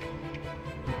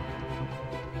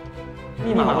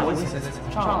密码我已经写在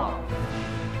墙上了。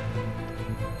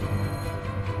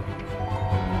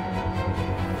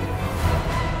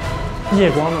夜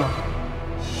光呢？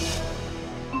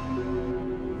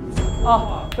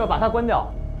啊，这把它关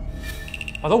掉，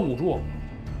把它捂住。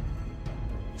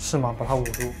是吗？把它捂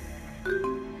住。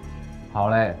好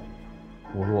嘞，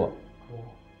捂住。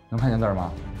能看见字儿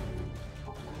吗？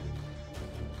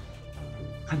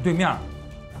看对面。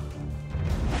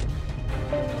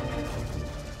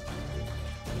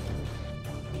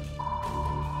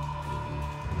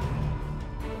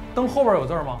灯后边有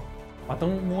字吗？把灯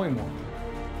摸一摸。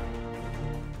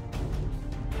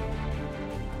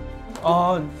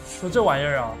哦，说这玩意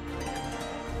儿啊，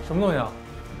什么东西啊？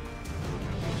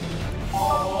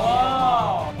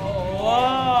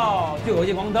哇，就有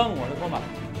夜光灯，我就说嘛，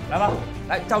来吧，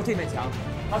来照这面墙。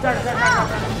好，这儿。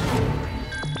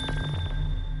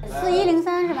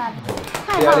4103是吧？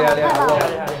太棒了，太棒了！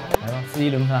来吧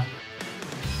，4103。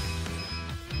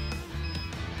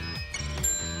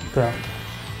对啊。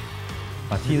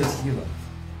把梯子。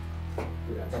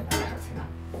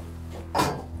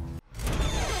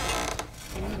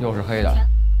又是黑的。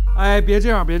哎，别这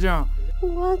样，别这样。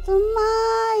我的妈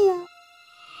呀！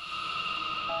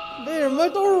为什么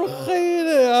都是黑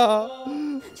的呀？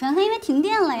全黑，因为停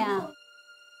电了呀。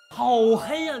好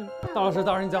黑呀！大老师，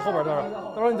你在后边，大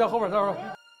老师你在后边，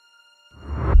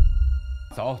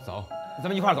走，咱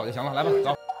们一块儿走就行了，来吧，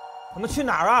走。我们去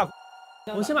哪儿啊？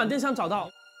我们先把电箱找到。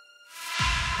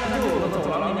在6楼的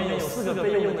走廊里面有4个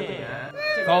备用电源。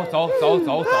走。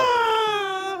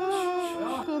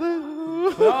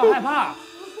不要害怕，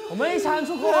我们一起喊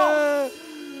出口。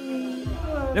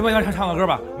要不然唱个歌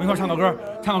吧，我们一块唱个歌，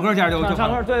这样就唱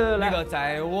歌，对，那个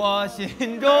在我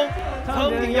心中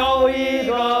曾经有一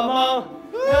个梦，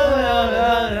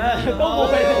都不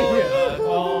会这句。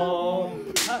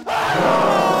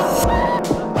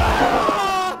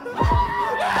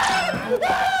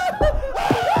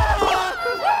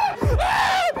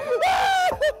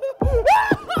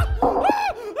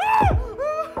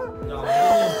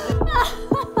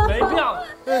没必要，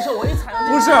这是我一踩。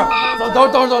不是，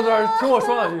等，听我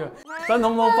说两句，咱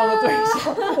能不能分个对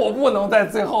象？我不能在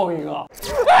最后一个。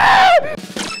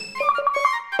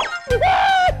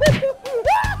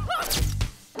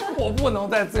我不能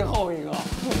在最后一个，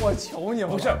我求你们。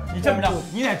不是，你这么着，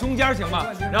你在中间行吗？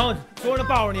然后所有人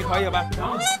抱着你可以吧？然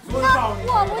后所有人抱着你。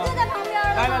我不就在旁边了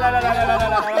吗？来，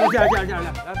这样，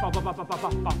来抱。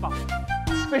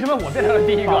为什么我变成了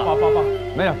第一个？抱，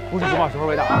没有，不是不抱，时候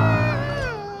未到。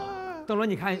邓伦，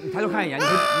你抬头看一眼，你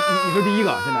是第一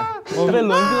个，现在。我被伦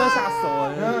哥吓死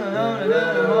了。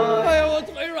哎呀，我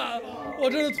腿软了，我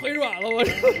真是腿软了，我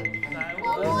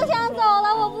不想走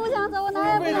了，我不想走，我哪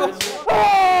也不想去。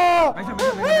没事。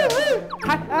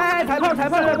裁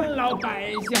判，老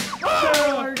百姓，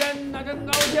这人呐真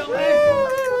高兴哎！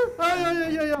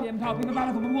鞭炮噼里啪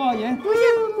啦怎么过瘾？不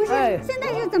是，现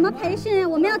在是怎么培训？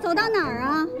我们要走到哪儿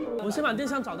啊？我们先把电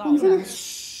箱找到。我们现在。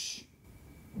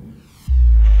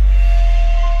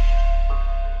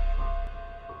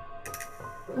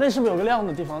那是不是有个亮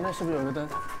的地方？那是不是有个灯？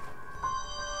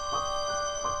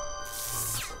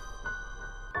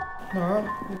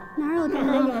哪有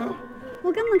灯啊？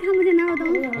我根本看不见哪有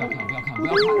灯。不要看，我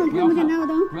根本看不见哪有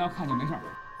灯。不要看就没事。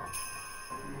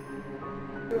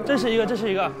这是一个。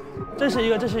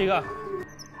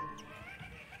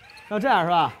要这样是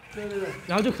吧？对，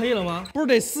然后就可以了吗？不是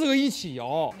得4个一起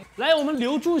摇？来，我们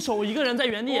留助手一个人在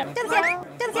原地。对不起，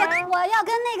我要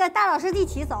跟那个大老师一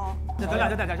起走。咱俩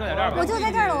就在这儿吧。我就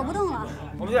在这儿了，我不动了。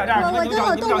我们就在这儿，我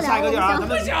动不了，下一个地儿啊，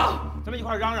咱们一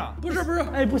块嚷嚷。不是，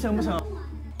哎，不行，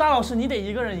大老师你得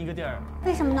一个人一个地儿。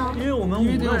为什么呢？因为我们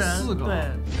5个人，4个，对，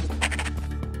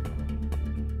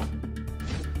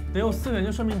得有4个人，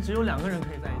就说明只有2个人可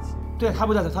以在一起。对，他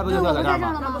不就在这儿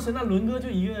吗？那不行，那伦哥就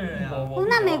一个人呀。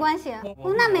那没关系，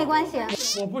那没关系。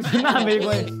我不行，那没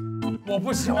关系。我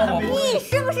不行，你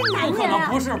是不是男人啊？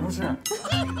不是。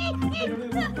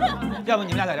要不你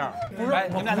们俩在这儿？不是，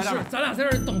你们俩在这儿。咱俩在这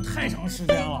儿等太长时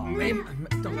间了。没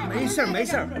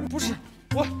事。不是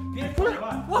我。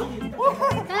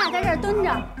咱俩在这儿蹲着，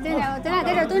咱俩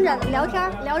在这儿蹲着聊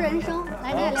天，聊人生。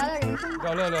来，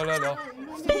咱俩聊人生。聊。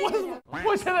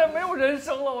我现在没有人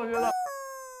生了，我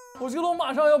觉得我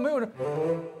马上要没有人。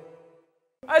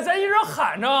哎，咱一直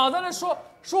喊着，咱这说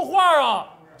话啊，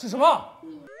这什么？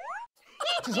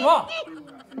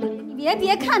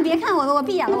别看我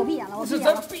闭眼了。不是，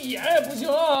咱闭眼也不行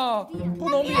啊，不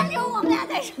能闭。别留我们俩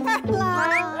在这儿了。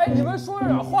哎，你们说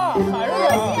点话，喊着点。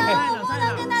我不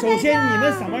能跟他在这儿。首先你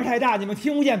们嗓门太大，你们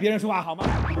听不见别人说话好吗？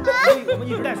我们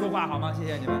一直在说话好吗？谢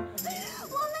谢你们。我们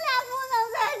俩不能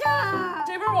在这儿。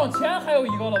这边往前还有一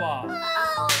个了吧？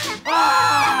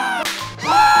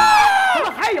怎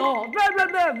么还有？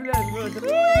别！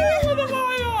我的妈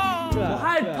呀！我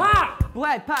害怕。不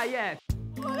害怕耶。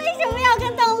我为什么要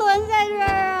跟邓伦在这儿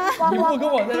啊？你不跟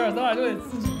我在这儿，咱俩就得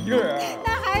自己一个人。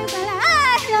那还是咱俩啊！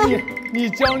你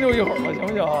将就一会儿吧，行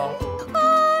不行？啊，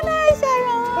太吓人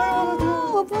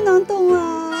了！我不能动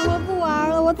啊！我不玩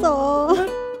了，我走。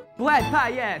不害怕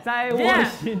耶，在我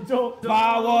心中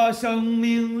把我生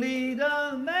命里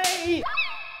的美。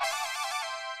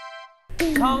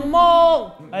康梦，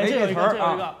哎，这有一个，这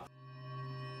有一个。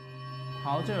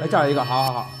好，这有一个。哎，这儿有一个，好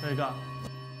好好，这有一个。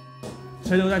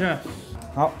谁留在这儿？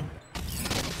好。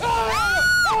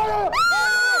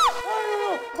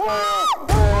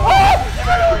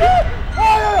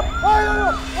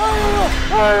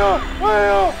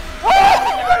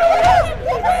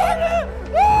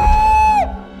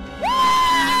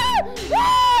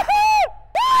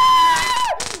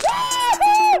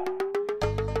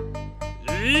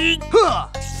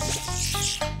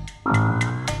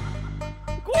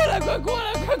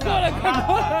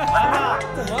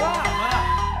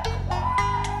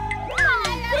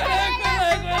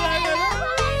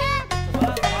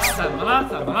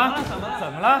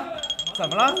快来！怎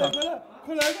么了？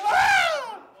快来！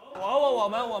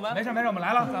我们没事，我们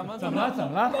来了。怎么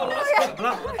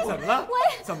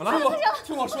了？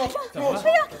听我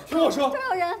说，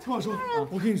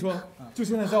我跟你说，就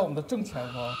现在在我们的正前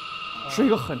方，是一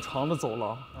个很长的走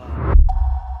廊，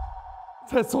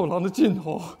在走廊的尽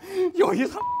头有一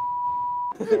趟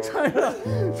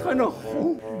穿着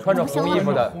红衣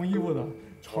服的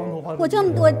长头发。我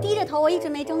低着头，我一直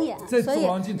没睁眼，所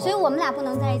以我们俩不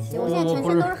能在一起。我现在全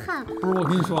身都是汗。不是，我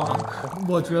跟你说啊，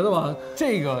我觉得吧，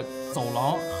这个走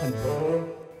廊很……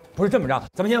不是这么着，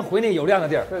咱们先回那有亮的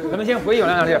地儿。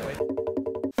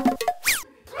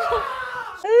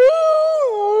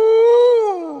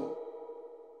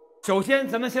首先，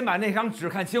咱们先把那张纸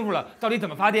看清楚了，到底怎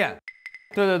么发电？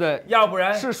对，要不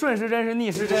然是顺时针是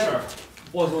逆时针。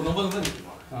我能问个问题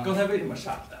吗？你刚才为什么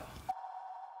闪的？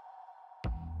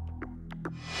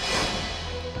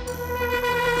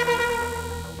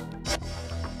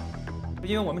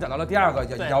因为我们找到了第二个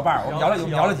摇把，我们摇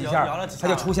了几下，它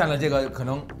就出现了这个可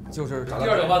能就是找到。第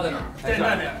二摇把在哪？在这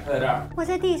边，在这儿。我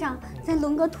在地上，在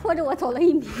伦哥拖着我走了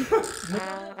1米，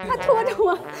他拖着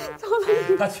我走了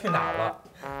1米。他去哪儿了？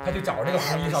他去找这个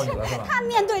红衣少女了是吧？他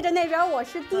面对着那边，我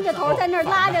是低着头在那儿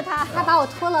拉着他，他把我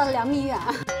拖了2米远。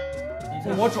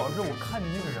我主要是我看见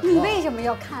那个人。你为什么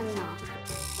要看呢？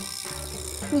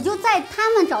你就在他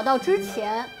们找到之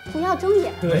前不要睁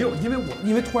眼。没有，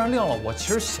因为突然亮了，我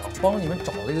其实想帮你们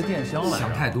找了一个电箱来。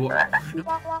想太多。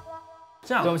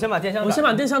这样，我们先把电箱，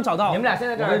找到。你们俩现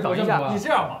在这儿找一下。你这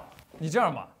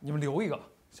样吧，你们留一个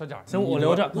小贾。行，我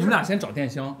留着。你们俩先找电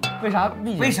箱。为啥？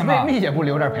为什么蜜姐不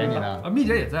留点陪你呢？啊，蜜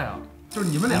姐也在啊。就是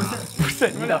你们俩不是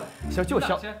你的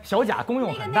小贾功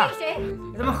用很大。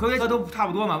咱们合约都差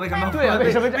不多嘛？为什么？对啊，为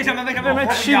什么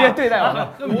区别对待我们？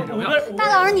大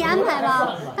老师你安排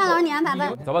吧，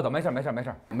走吧，没事，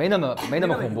没那么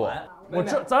恐怖。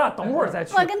咱俩等会儿再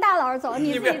去。我跟大老师走，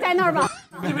你自己在那儿吧。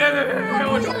你别，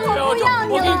我不要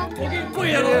你了。我给你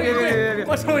跪下了，别，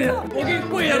我求你了，我给你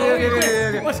跪下了，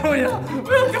我求你了，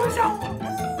不要丢下我。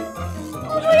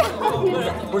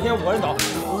不是先5个人走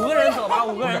，5个人走吧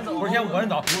，5个人走，不是先5个人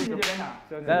走。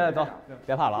来走，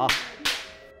别怕了啊！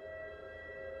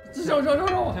让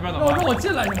我这边走，让我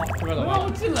进来是吗？这边走，让我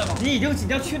进来吧。你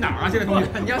要去哪儿啊，这位同学？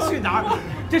你要去哪儿？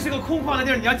这是个空旷的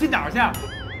地儿，你要进哪儿去？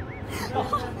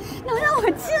能让我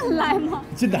进来吗？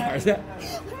进哪儿去？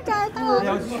这儿大老师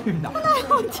要去哪儿？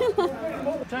让我进来。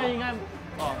这应该，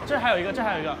这还有一个。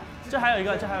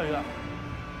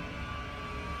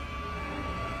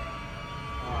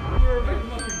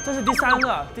这是第三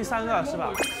个是吧？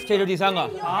这是第3个。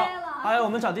好，我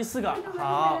们找第4个。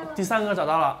好，第3个找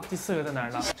到了，第4个在哪儿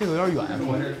呢？这个有点远，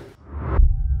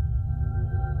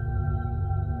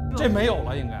这没有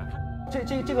了，应该。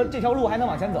这条路还能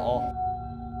往前走？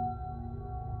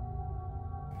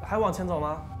还往前走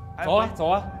吗？走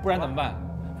啊，不然怎么办？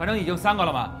反正已经3个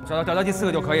了嘛，找到第4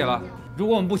个就可以了。如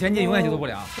果我们不前进，永远就走不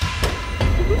了。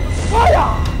哎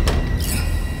呀！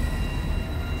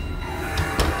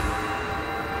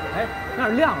哎，那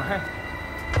儿亮了，还。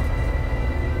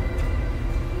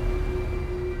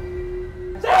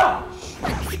这样。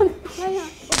哎呀！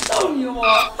我瞪你了吗？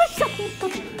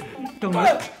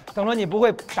等着你不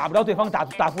会打不着对方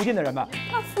打附近的人吧？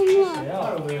他疯了。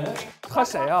那有个人。他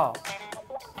谁啊？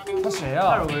那有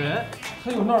个人。他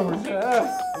有那儿有人。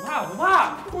不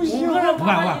怕。不行。 5个人不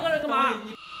怕，1个人干嘛？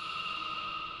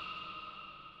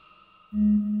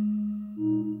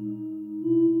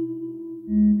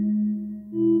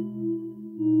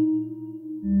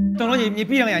邓罗，你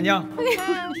闭上眼睛，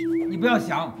你不要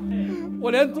想。我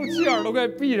连肚脐眼都快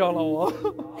闭上了，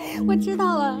我知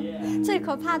道了，最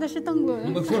可怕的是邓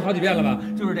伦。我们说了好几遍了吧？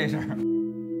就是这事儿。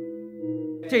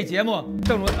这节目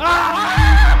邓伦不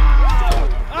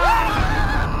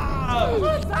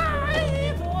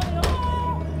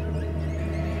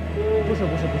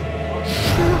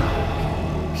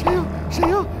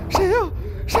是，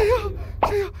谁呀？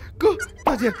哥，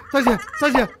大姐，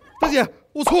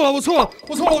我错了，我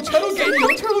全都给你。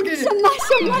什么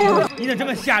呀？你怎么这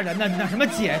么吓人呢？你那什么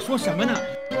姐说什么呢？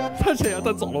他谁呀？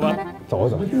他走了吧？走。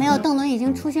没有，邓伦已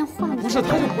经出现幻觉。不是，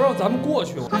他就不让咱们过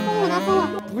去了。他疯了。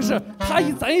不是，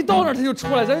咱一到那儿他就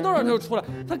出来，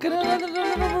他肯定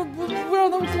不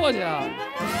让他们过去啊！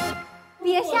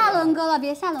别吓伦哥了。哎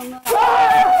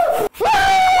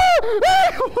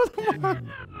呦我的妈！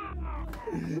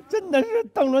真的是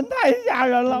邓伦太吓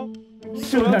人了，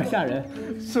是有点吓人，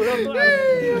手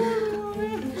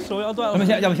要断了。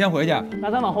要不先回去？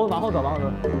那咱往后走。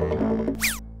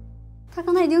他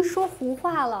刚才已经说胡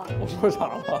话了。我说啥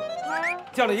了？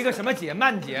叫了一个什么姐，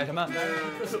曼姐什么？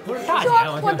不是大姐，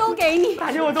我都给你，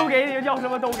大姐我都给你，要什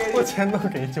么都给你，我钱都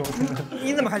给就。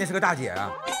你怎么看见是个大姐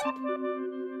啊？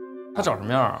她长什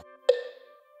么样啊？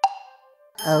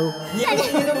你也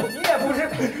不是，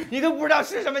你都不知道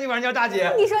是什么，你管人叫大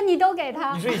姐？你说你都给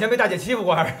他？你是以前被大姐欺负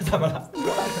过还是怎么了？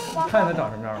看她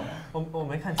长什么样吗？我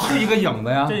没看清，就一个影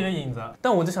子呀，就一个影子。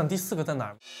但我就想第4个在哪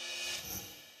儿？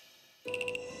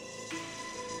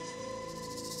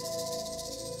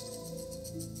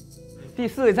第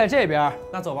4个在这边。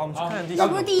那走吧，我们去看第4个。这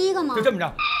不是第1个吗？就这么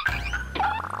着。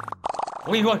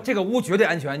我跟你说，这个屋绝对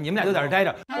安全，你们俩就在这待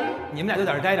着，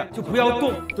就不要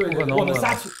动。对，我们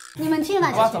仨去。你们去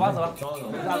吧。走吧。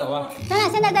仨走吧。咱俩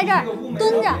现在在这儿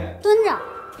蹲着，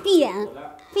闭眼，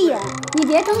你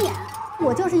别睁眼。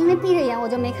我就是因为闭着眼我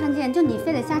就没看见，就你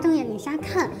非得瞎睁眼，你瞎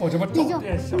看，你找什么？你就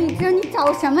给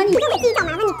自己找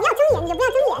麻烦，你不要睁眼，你就不要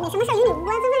睁眼，你什么事与你无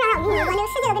关，纷纷扰扰与你无关，这个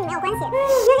世界都跟你没有关系。你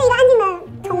就是一个安静的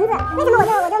虫子，为什么我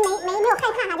就没有害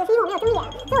怕哈？就是因为我没有睁眼，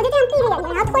所以我就这样闭着眼睛，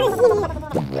然后拖着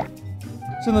你。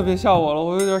真的别吓我了，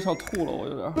我有点想吐了，我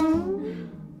有点。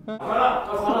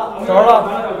找着了。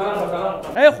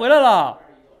哎，回来了。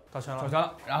找全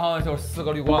了，然后就是4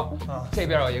个绿光，这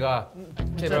边有一个，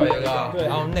这边有一个，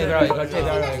然后那边有一个，这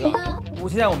边有一个。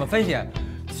现在我们分析，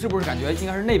是不是感觉应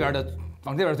该是那边的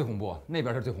往这边最恐怖，那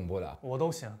边是最恐怖的？我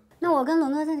都行。那我跟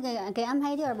龙哥再给安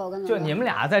排一地儿吧，我跟龙哥。就你们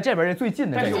俩在这边是最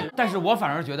近的这个。但是我反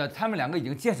而觉得他们2个已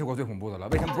经见识过最恐怖的了，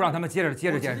为什么不让他们接着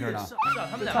见识呢？是啊，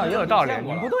他们2个也有道理，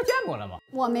你们不都见过了吗？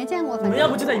我没见过，你们要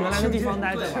不就在原来的地方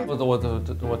待着吧。我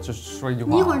就说一句话。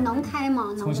你一会儿能开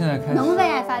吗？从现在开始能为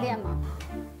爱发电吗？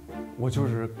我就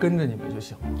是跟着你们就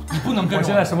行了，你不能跟着我。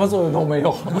现在什么作用都没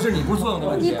有。不是你不是作用的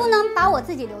问题。你不能把我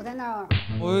自己留在那儿。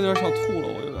我有点想吐了，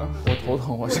我头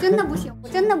疼，我真的不行，我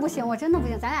真的不行，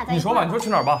咱俩在。你说吧，你说去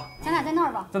哪儿吧？咱俩在那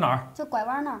儿吧。在哪儿？就拐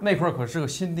弯那儿。那块可是个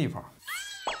新地方。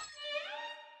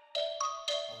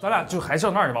咱俩就还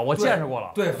上那儿去吧，我见识过了。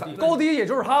对，高低也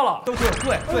就是他了。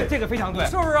对，这个非常对，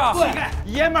是不是啊？对，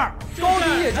爷们儿，高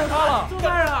低也就是他了。就这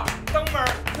样，蹬门儿，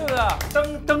对不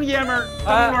对？蹬爷们儿，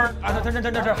蹬门儿啊！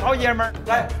真是好爷们儿。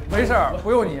来，没事儿，不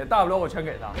用你，大不了我全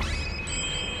给他。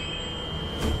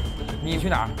你去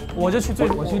哪儿？我就去最，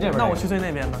我去这边。那我去最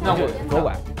那边的。那我左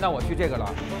拐。那我去这个了。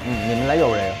你们来右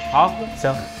边这个。好，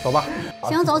行，走吧。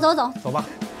行，走吧。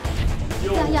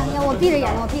呀，我闭着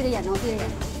眼了。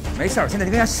没事儿，现在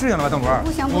就跟人家适应了吧，邓伦。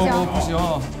不行。不行。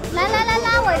来，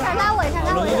拉我一下。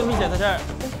龙一跟蜜姐在这儿。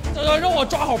让我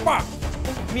抓好把。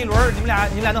蜜伦，你们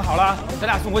俩弄好了，咱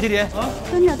俩送郭麒麟。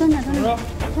蹲着，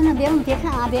别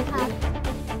看啊，别看。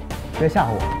别吓唬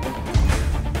我。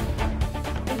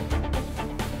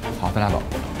好，咱俩走。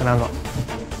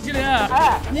麒麟，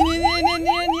哎，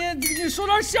你说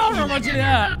点相声吧，麒麟。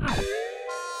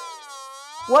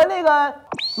我那个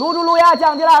卤猪、卤鸭、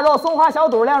酱鸡、腊肉、松花小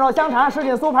肚、晾肉香肠、什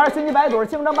锦酥盘、熏鸡白肚、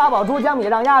清蒸八宝猪、江米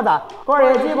让鸭子、锅儿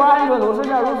野鸡、锅鹌鹑、卤什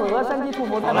件、卤子鹅、山鸡、兔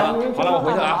脯、菜盘、鱼。好了，我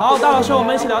回去了啊。好，大老师，我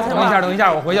们一起聊天吧。等一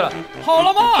下，我回去了。好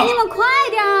了吗？你们快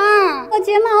点儿，我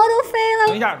睫毛都飞了。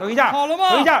等一下，好了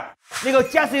吗？等一下，那个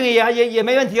嘉欣也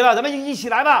没问题了，咱们一起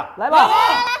来吧。来吧。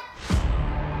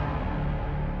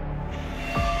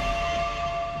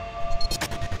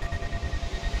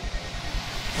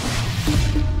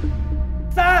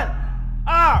3、2、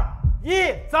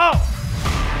1，走！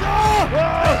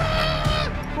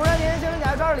果然年轻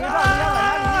假招里上家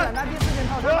敢拿第4件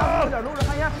套餐，有点都是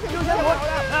寒烟，6000多。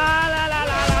来，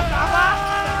打吧！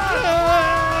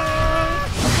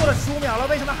过了15秒了，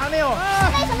为什么还没有？为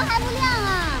什么还不亮啊？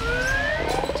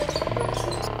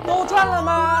都转了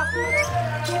吗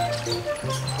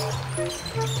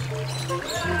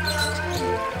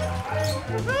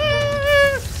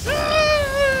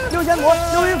？6000馍，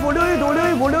溜鱼腐，溜鱼肚，溜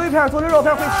鱼骨，溜鱼片，做成肉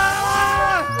片会。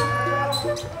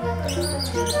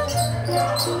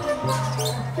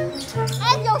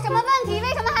哎，有什么问题？为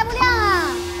什么还不亮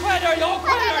啊？快点摇，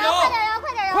快点摇，快点摇，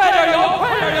快点摇，快点摇，快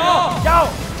点摇！摇！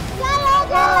加油，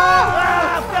加油！啊！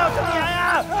不要睁眼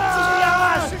呀！继续摇啊！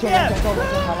使劲！高跟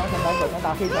鞋、长蓝线、白手枪、大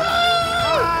黑条。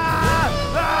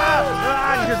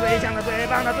你是最强的、最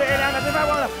棒的、最亮的、最发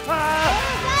光的啊！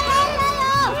加油，加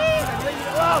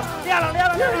油！亮了，亮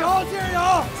了！接着摇，接着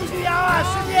摇！继续摇啊！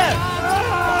使劲！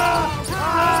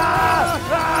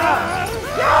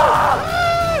摇！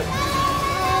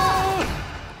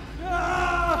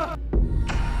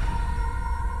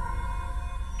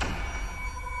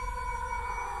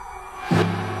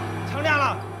成亮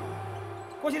了，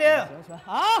郭麒麟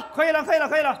啊！可以了，可以了，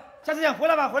可以了，下次见，回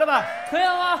来吧，回来吧，可以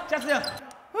了吗？下次见。啊，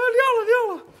亮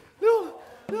了！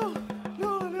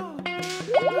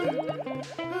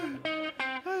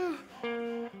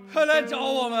快来找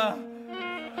我们！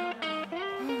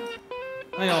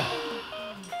哎呦，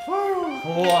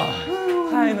哇，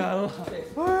太难了！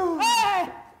哎，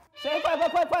谁快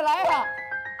来呀！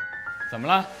怎么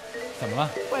了？怎么了？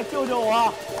快救救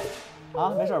我！啊，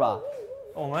没事吧？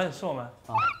我们是我们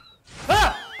啊。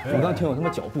我刚听有他妈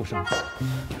脚步声。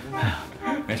哎呀，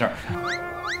没事儿。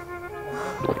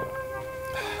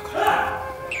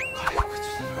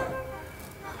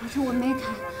不是，我没抬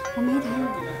眼，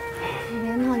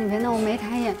你别闹，我没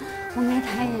抬眼，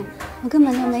我根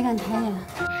本就没敢抬眼。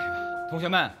同学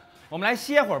们，我们来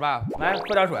歇会儿吧，来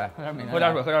喝点水，喝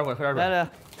点水。来，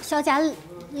小贾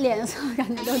脸色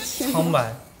感觉都青苍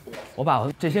白。我把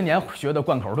我这些年学的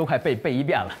贯口都快背一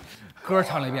遍了，歌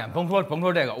唱了一遍，甭说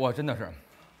这个，我真的是，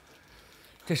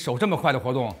这手这么快的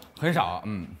活动很少，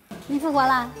你复活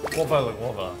了？过分了，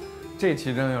这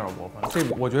期真的有点过分。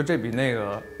我觉得这比那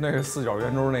个四角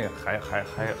圆周那个还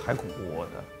恐怖，我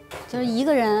的。就是一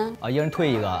个人啊，一人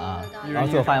推一个啊，然后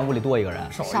最后发现屋里多一个人，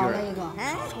少了一个，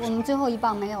我们最后一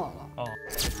棒没有了。哦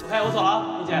 ，OK， 我走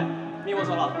了，蜜姐，我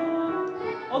走了。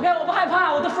OK， 我不害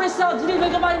怕，我的 freestyle 极力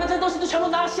能够把你们这东西都全部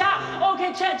拿下。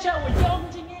OK，check， 我要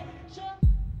今天。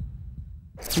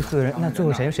第四个人，那最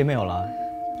后谁没有了？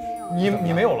你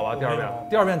没有了吧？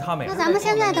第二遍他没。那咱们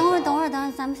现在等会儿，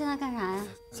咱们现在干啥呀？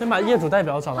先把业主代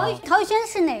表找到。陶宇轩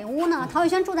是哪屋呢？陶宇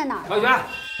轩住在哪儿？陶宇轩，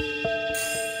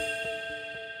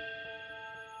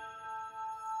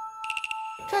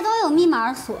这都有密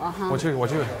码锁哈。我去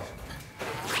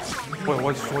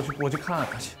看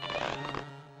看去。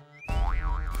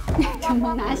怎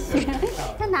么拿鞋？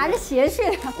他拿着鞋去。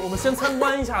我们先参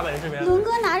观一下呗，这边。伦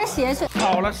哥拿着鞋去。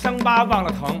好了，伤疤忘了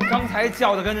疼，刚才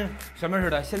叫的跟什么似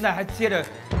的，现在还接着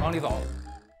往里走。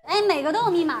哎，每个都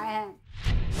有密码哎。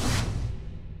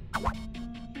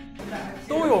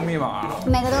都有密码。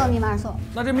每个都有密码锁。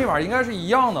那这密码应该是一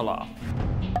样的了。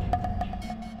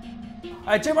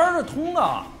哎，这边是通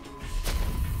的。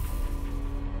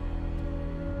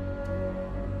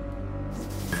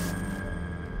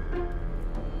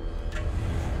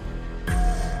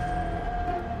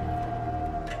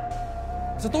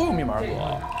这都有密码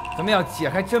锁，咱们要解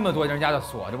开这么多人家的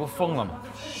锁，这不疯了吗？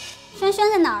轩轩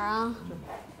在哪儿啊？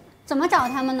怎么找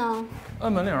他们呢？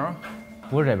按门铃。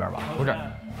不是这边吧？不是，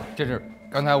这是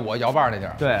刚才我摇把那地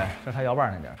儿。对，是他摇把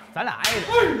那地儿，咱俩挨着。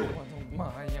哎呦，我的妈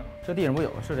呀！这地上不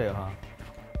有是这个哈？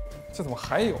这怎么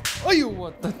还有？哎呦，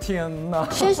我的天哪！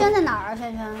轩轩在哪儿啊？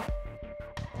轩轩？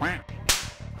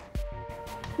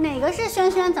哪个是轩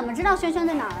轩？怎么知道轩轩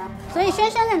在哪儿啊？所以轩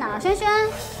轩在哪儿？轩轩。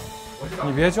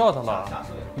你别叫他了，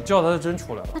你叫他真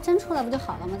出来了。他真出来不就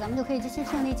好了吗？咱们就可以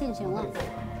顺利进行了。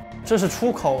这是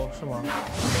出口是吗？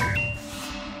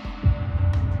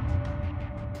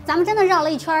咱们真的绕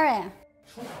了一圈哎。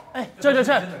哎，这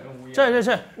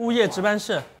物业值班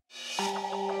室。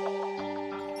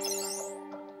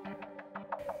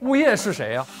物业是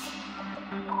谁呀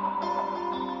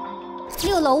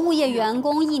？6楼物业员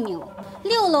工1名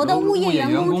，6楼的物业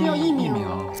员工只有1名。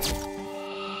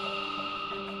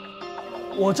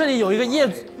我这里有一个业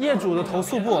主的投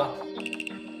诉部。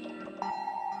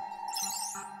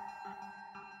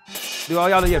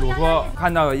611的业主说，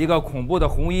看到有一个恐怖的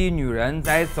红衣女人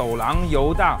在走廊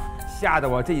游荡，吓得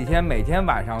我这几天每天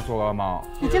晚上做噩梦。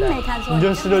你真没看错，你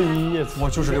就是611业主，我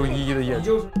就是611的业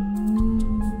主。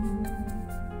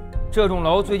这栋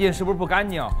楼最近是不是不干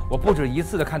净？我不止一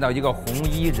次的看到一个红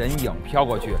衣人影飘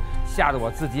过去，吓得我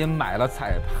自己买了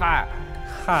彩派。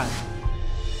嗨。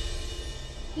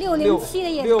607的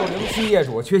业主，607业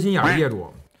主，缺心眼的业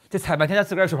主，这踩半天他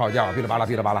自个儿睡不好觉，哔哩吧啦哔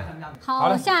哩吧啦，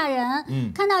好吓人。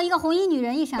看到一个红衣女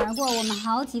人一闪而过，我们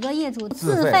好几个业主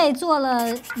自费做了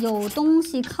有东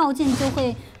西靠近就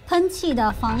会喷气的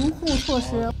防护措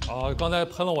施。刚才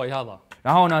喷了我一下子。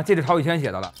然后呢，这是陶宇轩写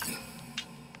的了，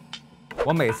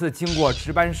我每次经过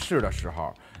值班室的时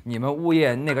候，你们物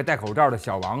业那个戴口罩的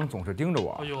小王总是盯着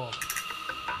我。哎呦！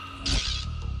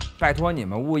拜托你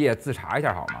们物业自查一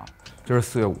下好吗？就是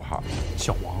4月5号，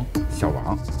小王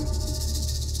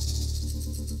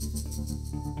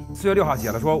，4月6号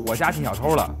写了说我家进小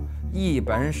偷了，1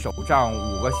本手账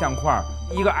，5个相框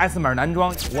，1个 S 码男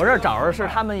装。我这找的是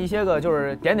他们一些个就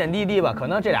是点点滴滴吧，可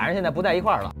能这俩人现在不在一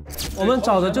块儿了。我们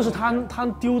找的就是他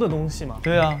丢的东西嘛。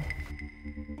对啊。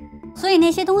所以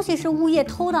那些东西是物业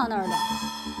偷到那儿的。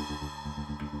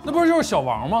那不是就是小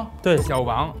王吗？对，小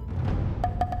王。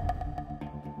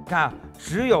看，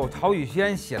只有陶宇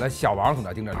轩写了小王总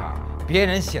在盯着他，别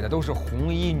人写的都是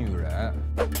红衣女人。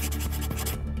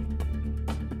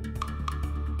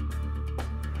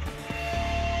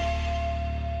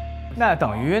那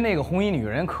等于那个红衣女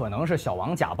人可能是小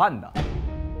王假扮的。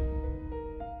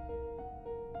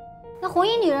那红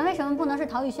衣女人为什么不能是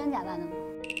陶宇轩假扮的呢？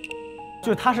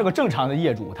就他是个正常的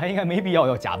业主，他应该没必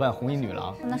要假扮红衣女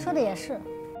郎。那说的也是。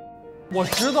我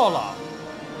知道了。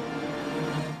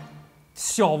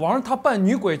小王他扮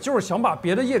女鬼就是想把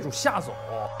别的业主吓走，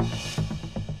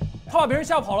他把别人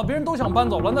吓跑了，别人都想搬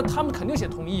走了，那他们肯定写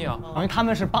同意啊，因为他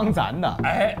们是帮咱的。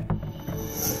哎，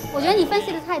我觉得你分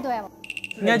析的太对了，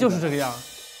应该就是这个样。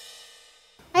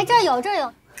哎，这儿有，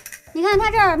你看他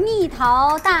这儿蜜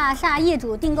桃大厦业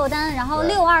主订购单，然后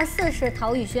624是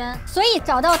陶宇轩，所以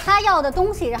找到他要的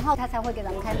东西，然后他才会给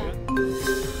咱们开门。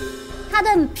他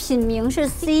的品名是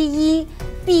CEBZX。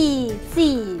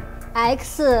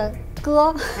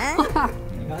哥，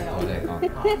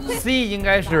你C 应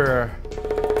该是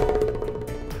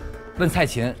问蔡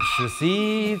琴，是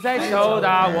C 在敲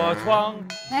打我窗。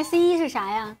来 C1是啥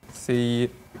呀 ？C1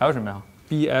还有什么呀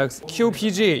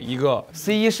 ？BXQPG 一个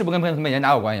C1是不是跟美年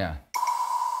达有关系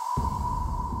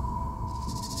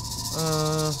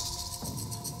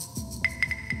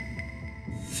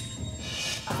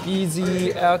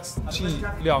？BZXG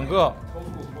 2个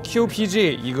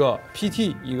 ，QPG 一个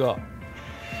 ，PT 一个。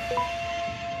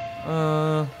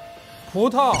葡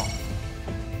萄、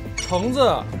橙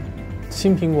子、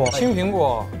青苹果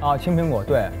啊，青苹果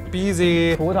对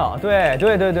 ，BZ 葡萄对，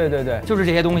就是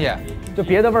这些东西，就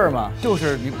别的味儿嘛，就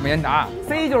是美年达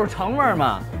 ，C 就是橙味儿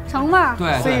嘛，橙味儿，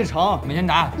对 ，C 橙，美年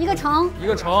达一个橙，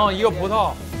一个葡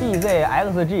萄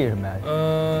 ，BZXG 什么呀？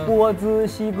波兹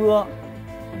西哥，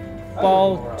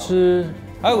包汁，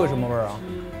还有个什么味儿啊？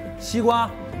西瓜。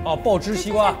哦，爆汁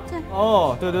西瓜。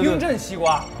哦，对，冰镇西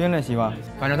瓜。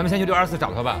反正咱们先去624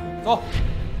找他吧。走。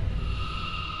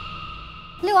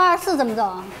 624怎么走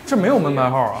啊？这没有门牌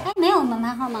号啊？哎，没有门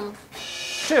牌号吗？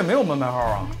这也没有门牌号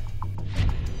啊。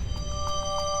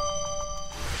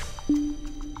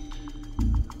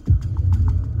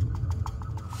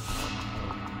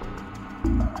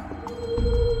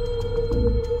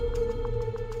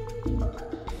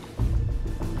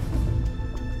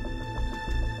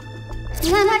你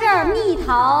看他这儿蜜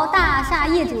桃大厦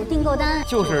业主订购单，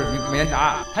就是美年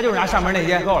达，他就是拿上面那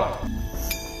些够了。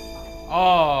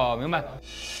 哦，明白。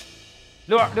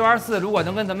624如果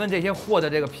能跟咱们这些货的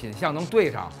这个品相能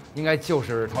对上，应该就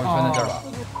是陶宇轩的地儿了。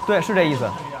对，是这意思，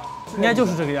应该就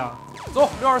是这个样。走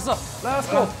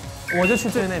，624，Let's go。我就去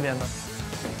最那边的。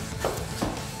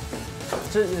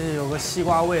这有个西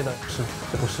瓜味的，是，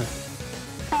这不是。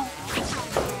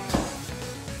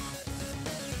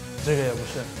这个也不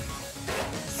是。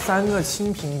3个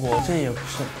青苹果，这也不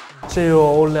是。这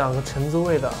有2个橙子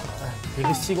味的，哎，一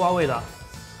个西瓜味的。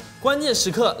 关键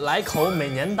时刻来口美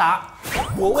年达，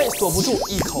果味锁不住，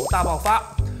一口大爆发。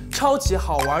超级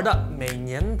好玩的美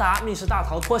年达密室大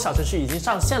逃脱小程序已经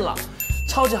上线了，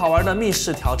超级好玩的密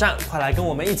室挑战，快来跟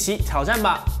我们一起挑战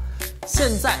吧！现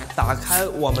在打开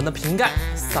我们的瓶盖，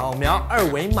扫描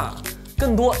2维码，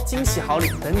更多惊喜好礼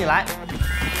等你来。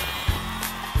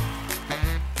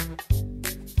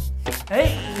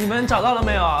哎，你们找到了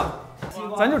没有啊？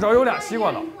咱就找有2西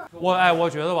瓜的。 我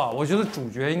觉得吧，我觉得主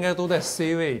角应该都在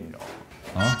C 位，你知道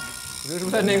吗？啊？我觉得是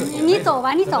不是在那个？你走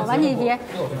吧，你走吧，你别。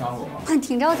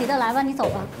挺着急的，来吧，你走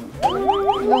吧。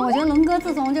我觉得龙哥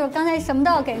自从就是刚才什么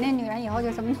都要给那女人，以后就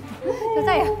什么就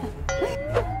再也。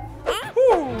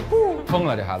疯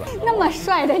了，这孩子。那么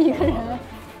帅的一个人，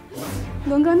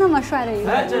龙哥那么帅的一个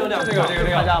人。哎，这有2这个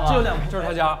他家吗？这有2，这是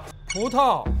他家。葡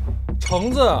萄、橙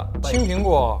子、青苹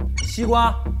果、西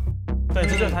瓜。 对，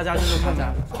这就是他家，这就是他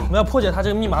家。我们要破解他这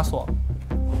个密码锁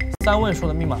，3位数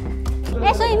的密码。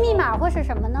哎，所以密码会是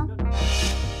什么呢？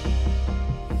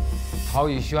陶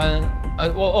宇轩，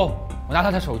我拿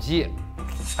他的手机。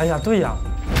哎呀，对呀，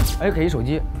哎，给一手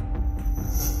机，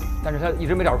但是他一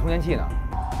直没找着充电器呢。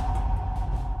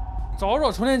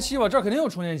找充电器吧，这儿肯定有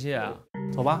充电器。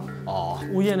走吧。哦，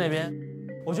物业那边，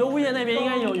我觉得物业那边应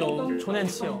该有充电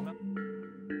器哦。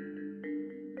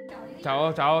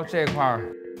找这块儿。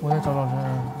我也找这。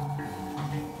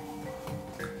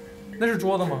那是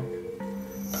桌子吗？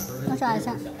我找一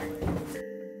下。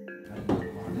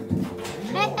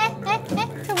哎，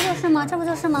这不就是吗？这不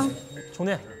就是吗？充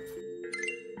电。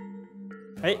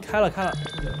哎，开了。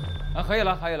啊，可以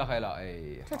了。哎，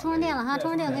这充上电了哈，充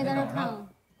上电可以在这看了。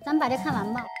咱们把这看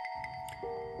完吧。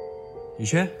宇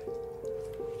轩，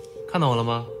看到我了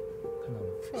吗？看到了。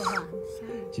废话，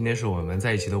今天是我们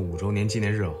在一起的5周年纪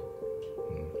念日哦。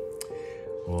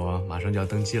我马上就要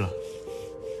登基了，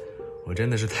我真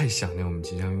的是太想念我们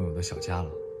即将拥有的小家了。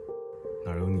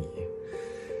那儿有你，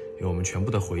有我们全部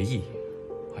的回忆，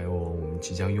还有我们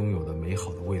即将拥有的美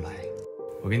好的未来。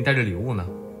我给你带着礼物呢，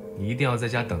你一定要在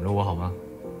家等着我好吗？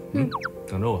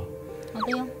等着我。好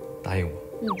的哟。答应我。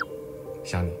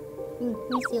想你。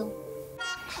miss you。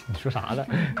你说啥呢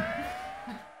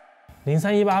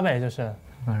？0318呗，就是。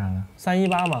干啥呢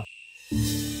？318嘛。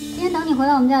今天等你回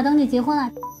来，我们就要登记结婚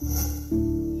了。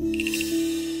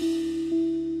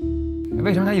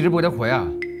为什么他一直不给他回啊？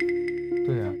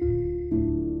对呀。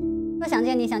说想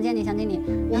见你，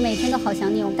我每天都好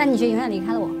想你，但你却永远离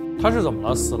开了我。他是怎么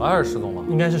了？死了还是失踪了？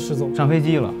应该是失踪，上飞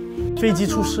机了，飞机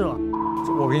出事了。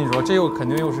我跟你说，这肯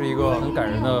定又是一个很感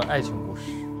人的爱情故事。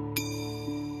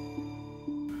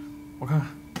我看看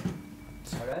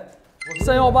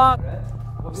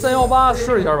，318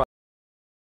试一下吧。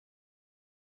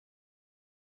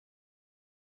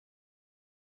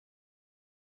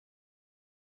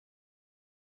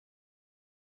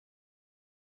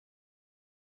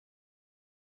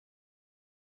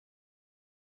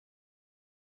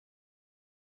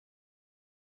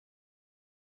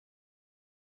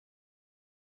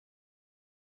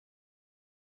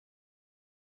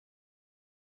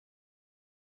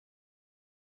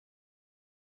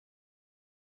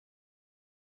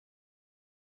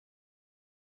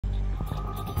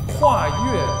跨越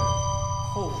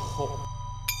后，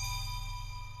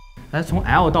哎，从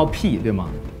L 到 P 对吗？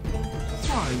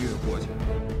跨越过去，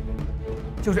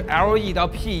就是 LE 到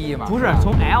PE 嘛？不是，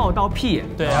从 L 到 P。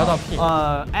对 ，L 到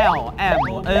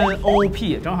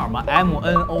P。LMNOP 正好嘛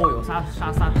 ，MNO 有仨字母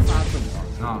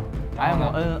啊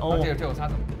 ，MNO 这有仨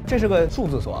字母。这是个数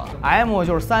字锁 ，M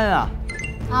就是3啊。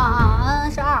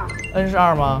N 是2。N 是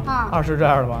2吗？2是这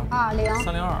样的吗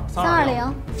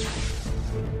？320。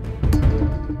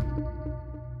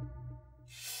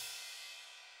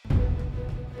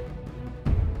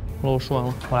我说完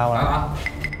了，我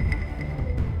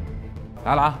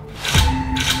来了。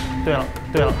对了，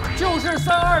就是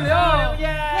320。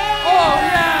Oh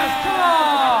yes，come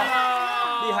on！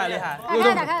 厉害！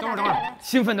打开。等会儿，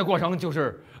兴奋的过程就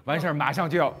是完事儿，马上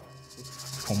就要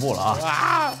恐怖了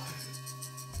啊！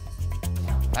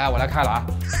来，我来开了啊！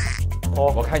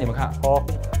我开，你们看。好，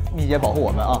蜜姐保护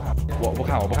我们啊！我不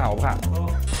看。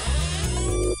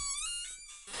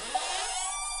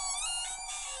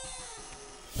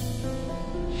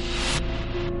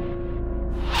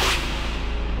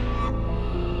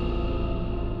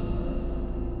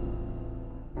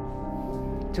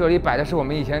这里摆的是我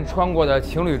们以前穿过的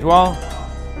情侣装，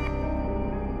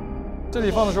这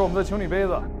里放的是我们的情侣杯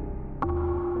子，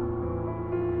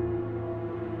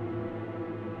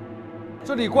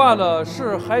这里挂的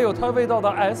是还有它味道的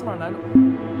S 码男装，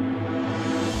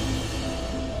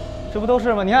这不都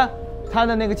是吗？你看他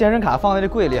的那个健身卡放在这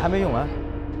柜里还没用完。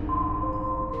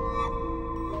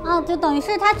就等于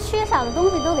是他缺少的东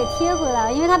西都给贴回来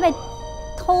了，因为他被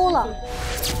偷了。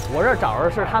我这找的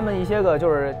是他们一些个就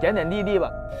是点点滴滴吧。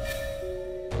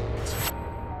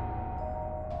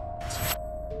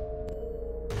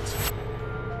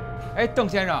哎，邓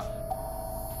先生，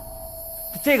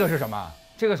这个是什么？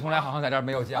这个从来好像在这儿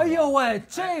没有见过。哎呦喂，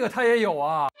这个他也有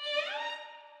啊。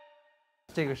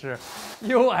这个是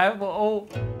UFO，UFO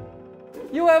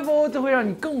这会让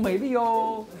你更美丽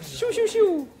哦。咻咻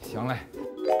咻！行嘞。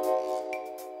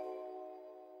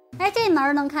哎，这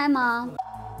门能开吗？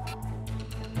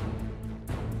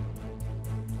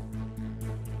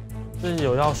这是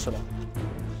有钥匙的。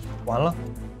完了，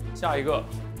下一个。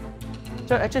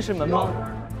这是门吗？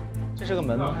这是个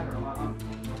门吗？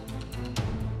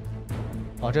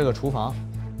哦，这个厨房。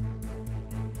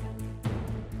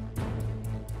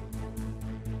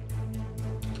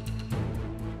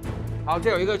好，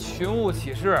这有一个群物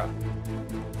启事。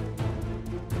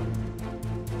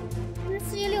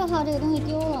 4月6号这个东西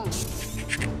丢了，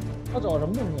他找什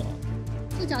么东西啊？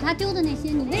就找他丢的那些。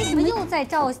你为什么又在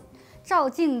照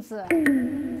镜子？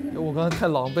我刚才太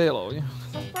狼狈了，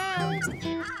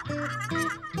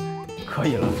可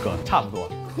以了，哥，差不多，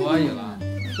可以了，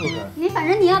是不是？你反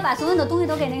正你要把所有的东西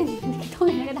都给那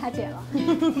个大姐了，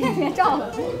别照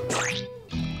了。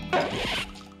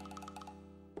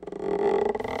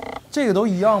这个都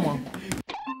一样吗？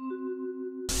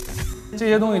这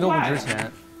些东西都不值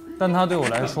钱，但它对我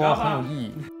来说很有意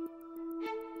义。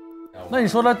那你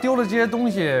说他丢了这些东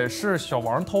西是小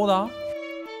王偷的？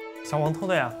小王偷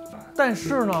的呀。但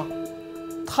是呢，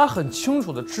他很清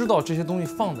楚的知道这些东西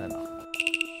放在哪。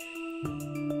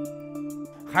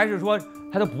还是说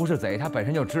他都不是贼，他本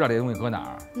身就知道这些东西搁哪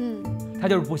儿？他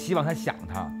就是不希望他想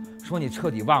他，说你彻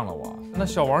底忘了我。那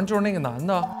小王就是那个男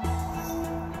的。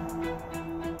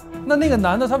那个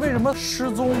男的他为什么失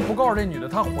踪不告诉这女的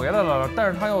他回来了，但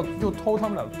是他又偷他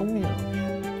们俩的东西呢？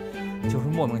就是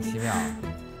莫名其妙。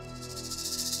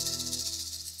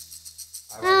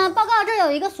报告这儿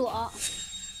有一个锁，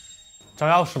找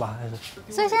钥匙吧还是？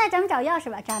所以现在咱们找钥匙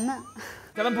吧，咱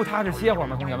们不踏实歇会儿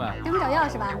吗，同学们？咱们找钥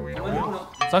匙吧。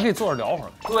咱可以坐着聊会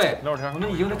儿。对，聊会儿天。我们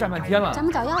已经这站半天了。咱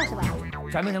们找钥匙吧。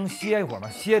咱们能歇一会儿吗？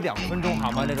歇2分钟好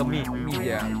吗？那个蜜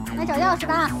姐。来找钥匙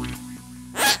吧。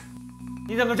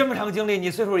你怎么这么长经历？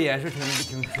你岁数也是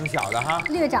挺小的哈。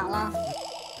略长了。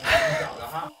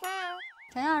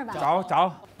找钥匙吧。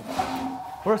找。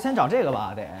不是先找这个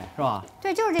吧？得是吧？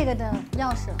对，就是这个的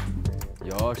钥匙。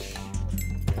钥匙。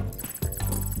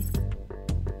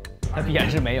他必然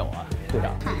是没有啊，队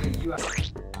长。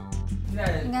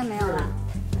应该没有吧？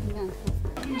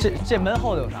这门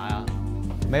后头有啥呀？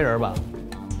没人吧？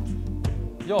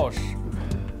钥匙。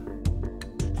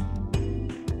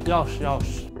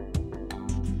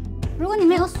如果你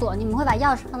们有锁，你们会把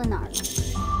钥匙放在哪儿呢？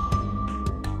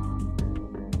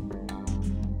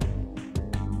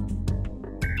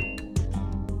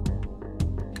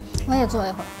我也坐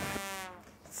一会儿。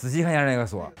仔细看一下那个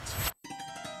锁，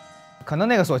可能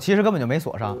那个锁其实根本就没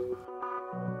锁上。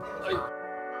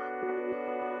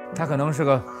它可能是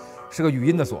个语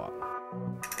音的锁。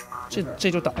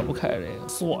这就打不开，这个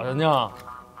锁着呢。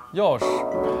钥匙。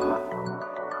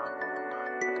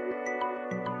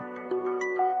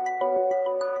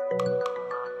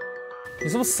你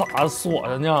是不是傻了？锁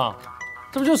着呢，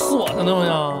这不就锁着呢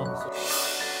吗？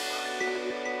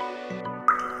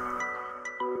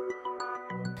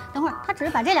等会儿，他只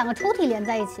是把这2个抽屉连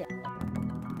在一起，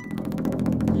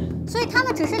所以他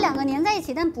们只是2个连在一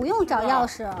起，但不用找钥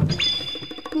匙。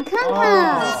你看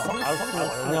看，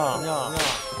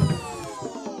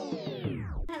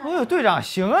哎呦，队长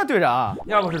行啊，队长，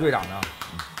要不是队长呢？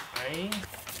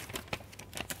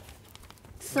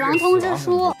死亡通知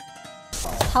书，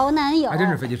逃男友，还真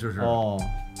是飞机失事哦。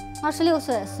26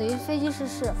岁，死于飞机失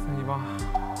事。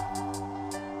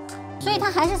所以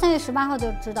他还是3月18号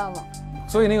就知道了。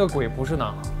所以那个鬼不是男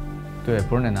孩。对，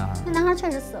不是那男孩。那男孩确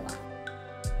实死了。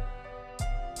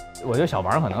我觉得小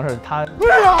王可能是他。你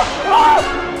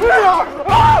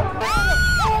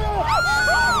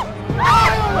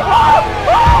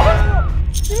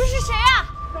们是谁呀？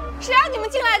谁让你们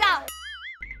进来的？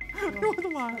我的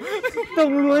妈呀！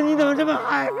邓伦，你怎么这么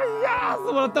害怕？吓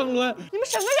死我了！邓伦，你们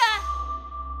什么人？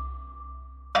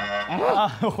啊，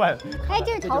坏了！哎，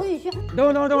这是陶宇轩。等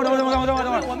会儿，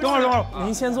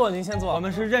您先坐。我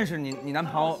们是认识你男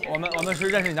朋友，我们是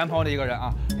认识你男朋友的一个人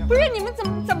啊。不是，你们怎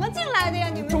么进来的呀？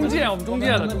你们中介，我们中介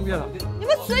的。你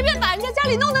们随便把人家家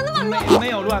里弄得那么乱。没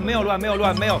有乱，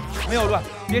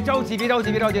别着急，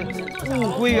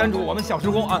物归原主，我们小时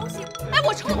工啊。哎，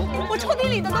我抽屉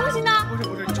里的东西呢？不是，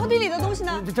我抽屉里的东西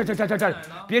呢？这，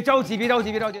别着急。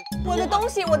我的东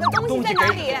西在哪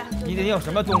里？你有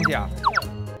什么东西啊？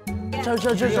这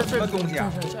什么东西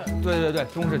啊？对，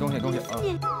东西啊。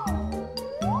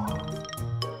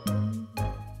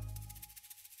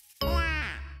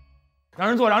让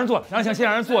人坐，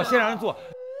先让人坐。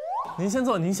您先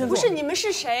坐。不是，你们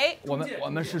是谁？我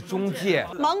们是中介。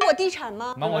芒果地产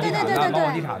吗？芒果地产的，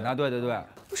对。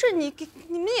不是你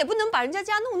们也不能把人家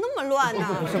家弄那么乱呐。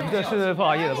是不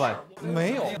好意思。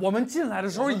没有，我们进来的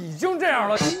时候已经这样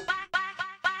了，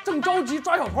正着急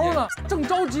抓小偷呢。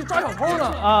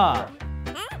啊。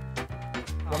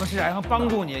我们是想帮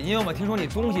助你，因为我们听说你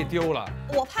东西丢了。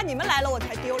我怕你们来了，我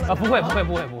才丢了。啊，不会。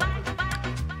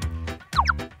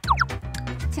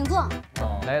请坐。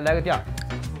来个垫儿。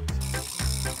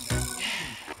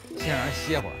先让人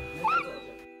歇会儿。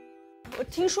我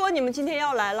听说你们今天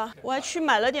要来了，我还去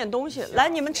买了点东西。来，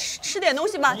你们吃点东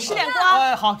西吧，吃点瓜。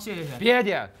哎，好，谢谢。别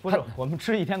介，不是，我们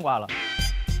吃1天瓜了。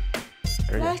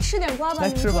来吃点瓜吧，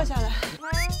你们坐下来。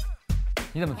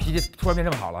你怎么脾气突然变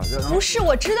这么好了？不是，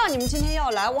我知道你们今天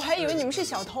要来，我还以为你们是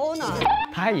小偷呢。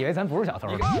他还以为咱不是小偷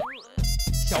呢。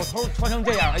小偷穿成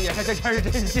这样，哎呀，这才是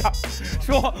真相。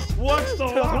说我走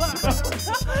了。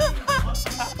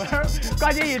不是，呱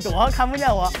唧一躲，看不见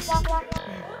我。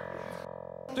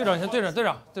队长，你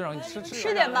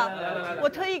吃点吧，我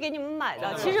特意给你们买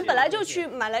的。其实本来就去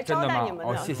买来招待你们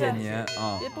的。谢谢您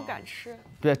啊。别不敢吃。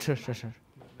别吃。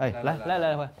哎，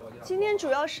来回。今天主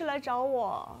要是来找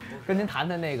我，跟您谈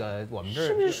的那个，我们这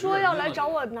是不是说要来找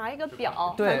我拿一个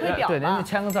表，反馈表？对，您就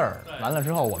签个字儿，完了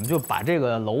之后我们就把这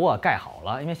个楼啊盖好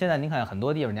了。因为现在您看很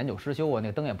多地方年久失修啊，那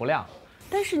个灯也不亮。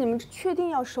但是你们确定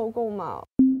要收购吗？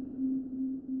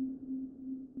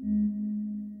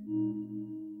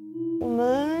我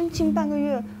们近半个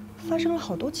月发生了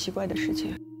好多奇怪的事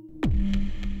情。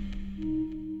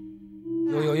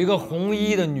有一个红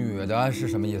衣的女的是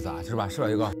什么意思啊？是吧？是有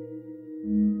一个。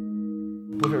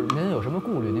不是，您有什么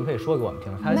顾虑？您可以说给我们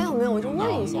听。没有，我就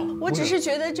问一下。我只是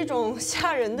觉得这种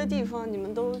吓人的地方，你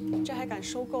们都这还敢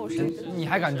收购？是？你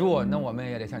还敢住？那我们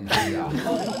也得向你学习啊。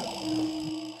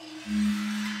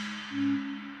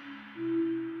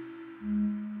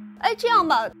哎，这样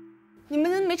吧，你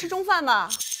们没吃中饭吧？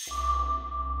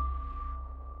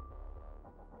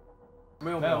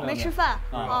没吃饭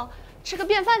啊，吃个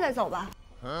便饭再走吧。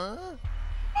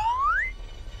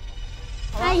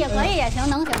哎，也可以，也行，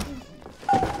能行。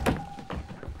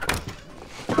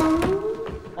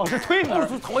哦，是推门，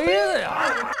是推的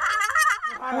呀！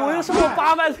我又是我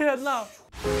8半天呢。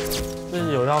这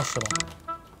是有钥匙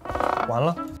了，完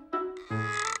了。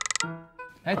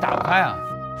哎，打不开啊！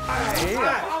哎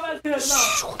呀，8半天呢！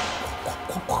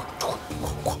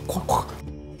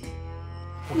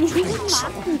你干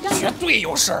嘛？你干嘛？绝对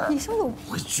有事儿！你说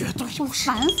我绝对有事，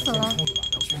烦死了！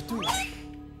绝对。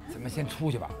咱们先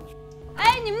出去吧。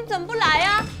哎，你们怎么不来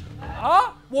呀？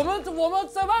啊，我们在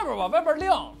外边吧，外边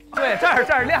亮。对，这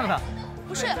儿亮的。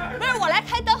不是，我来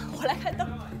开灯，我来开灯。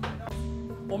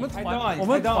我们开灯啊！我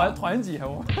们团结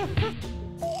我。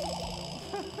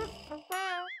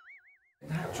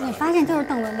你发现就是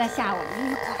邓伦在吓我们。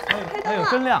还有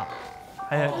真亮，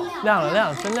哎，亮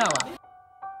了，真亮了。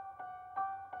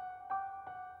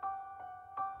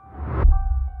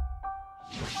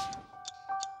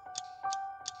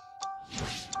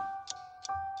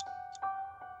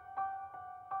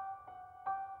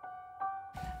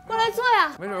过来坐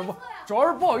呀。没事，主要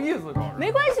是不好意思，主要是。没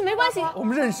关系。我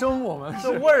们认生，我们这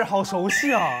味儿好熟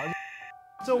悉啊，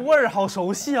这味儿好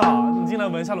熟悉啊！你进来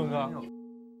闻一下，龙哥。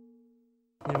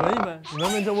你闻一闻，你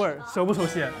闻闻这味儿，熟不熟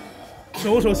悉？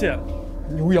熟不熟悉？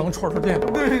牛羊串串店。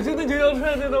对，真的牛羊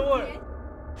串店的味儿。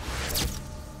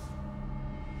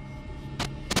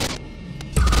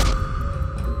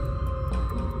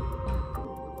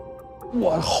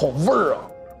哇，好味儿啊！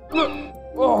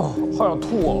哦，好想吐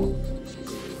啊！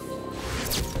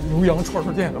牛羊串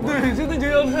串店的味儿。对，真的牛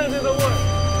羊串店的味儿。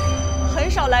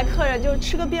很少来客人，就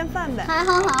吃个便饭呗。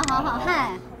好，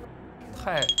嗨。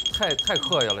太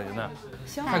客气了，您这。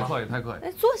行，太客气。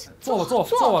哎，坐吧，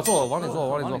往里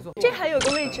坐。这还有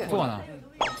个位置。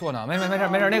坐呢，没事。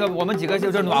那个我们几个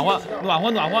就是暖和，我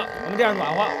们这样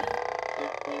暖和。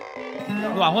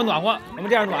我们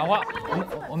这样暖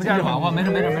和，没事。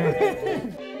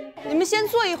你们先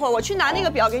坐一会儿，我去拿那个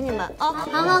表给你们啊。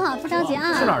好，不着急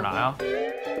啊。去哪儿拿呀？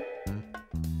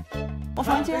我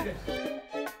房间。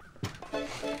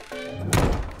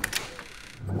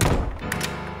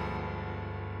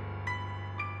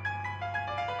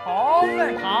好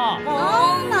嘞，好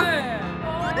嘞，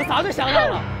我早就想到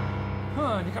了。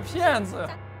哼，你个骗子！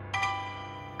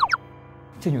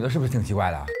这女的是不是挺奇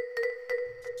怪的？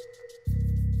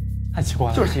太奇怪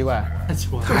了，就是奇怪，太奇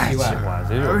怪了，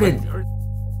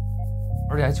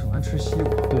而且还请咱吃西瓜。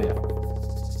对呀。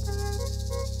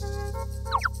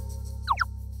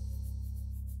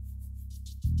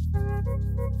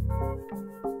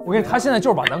我跟你，他现在就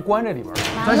是把咱关这里边了。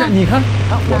但是你看，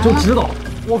我就知道，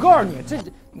我告诉你，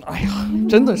哎呀，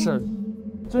真的是，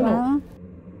真的。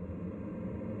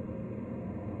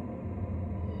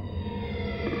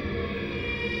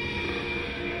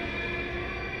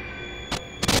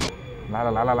来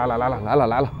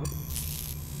了！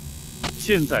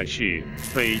现在是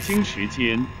北京时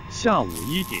间下午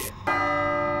1点。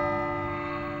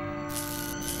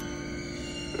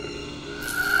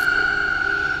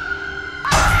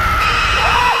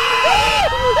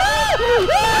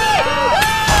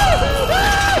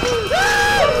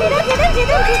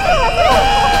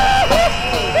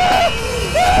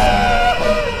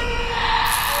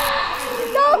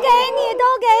都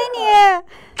给你。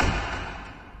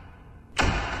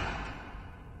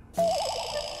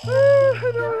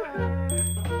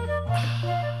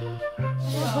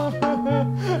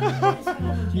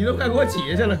你都快给我起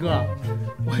下去了，哥！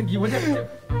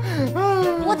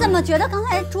我怎么觉得刚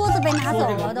才桌子被拿走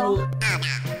了都？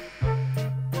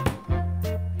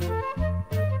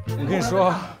我跟你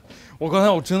说，我刚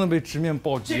才真的被直面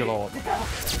暴击了，我。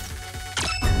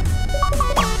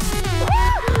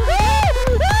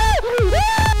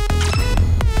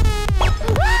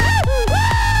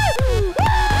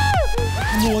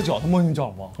他摸我脚，他摸你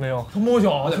脚吗？没有。他摸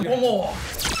脚，他摸我。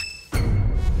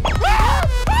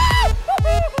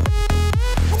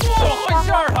摸了好几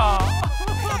下他。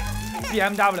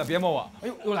BMW 别摸我！哎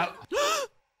呦，又来了！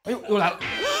哎呦，又来了！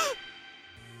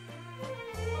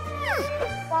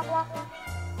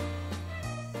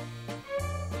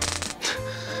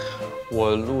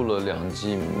我录了2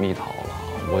季蜜桃了，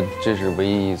我这是唯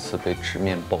一一次被直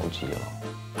面暴击了。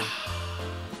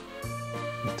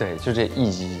对，就这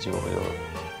一击就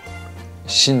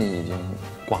心里已经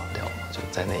挂掉了，就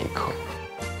在那一刻。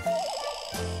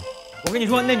我跟你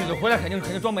说，那女的回来肯定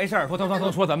装没事儿，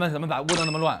说咱们怎么把屋弄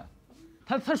那么乱。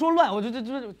他说乱，我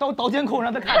就倒监控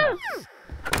让他看着。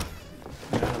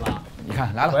你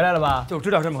看来了，回来了吧？就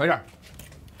知道这么回事儿。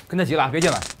跟他急了，别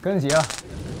进来，跟他急了。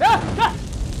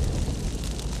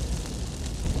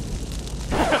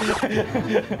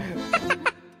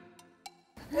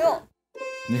哎呦，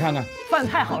你看看，饭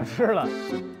太好吃了。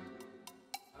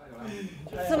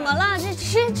怎么了？这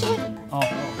哦，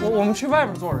我们去外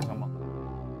边坐着行吗？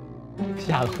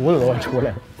吓得胡子都快出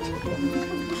来了。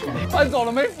搬走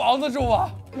了没房子住啊！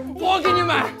我给你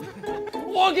买，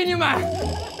我给你买。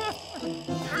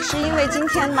是因为今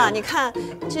天吧，你看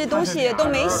这些东西都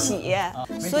没洗，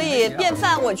所以便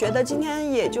饭我觉得今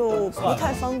天也就不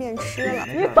太方便吃了。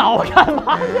你早干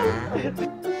嘛去？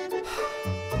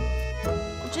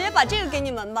我直接把这个给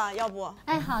你们吧，要不？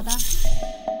哎，好的。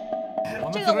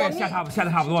这个我们下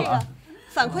的差不多了啊。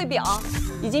反馈表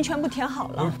已经全部填好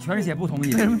了，全是写不同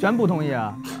意。为什么全不同意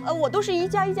啊？我都是一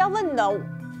家一家问的，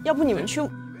要不你们去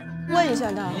问一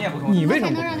下他。你也不同意？你为什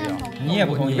么不同意啊？你也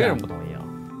不同意？你为什么不同意啊？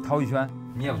陶宇轩，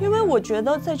你也不同意？因为我觉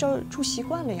得在这儿住习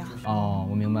惯了呀。哦，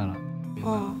我明白了。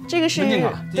哦，这个是门禁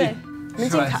卡，对，门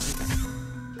禁卡。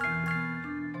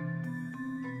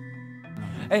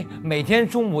哎，每天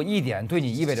中午1点对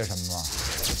你意味着什么吗？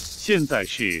现在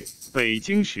是北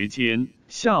京时间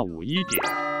下午1点。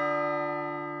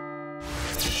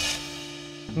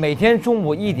每天中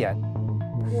午1点，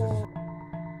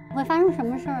会发生什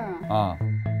么事儿啊？啊，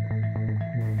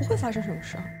不会发生什么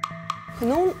事儿，可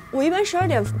能我一般12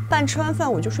点半吃完饭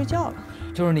我就睡觉了。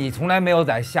就是你从来没有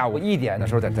在下午1点的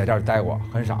时候在这儿待过，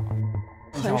很少。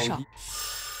很少。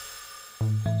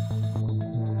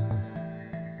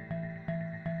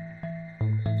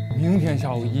明天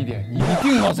下午1点，你一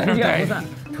定要在这儿待着，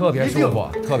特别舒服，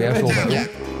特别舒服。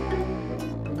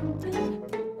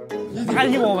答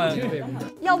应我们。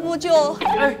要不就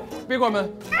哎，别关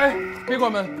门！哎，别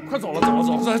关门！快走了，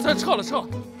咱撤了。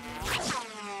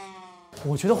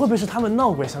我觉得会不会是他们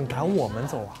闹鬼，想赶我们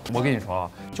走啊？我跟你说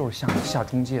啊，就是下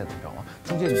中介的，你知道吗？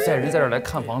中介你带人在这儿来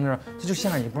看房子，他就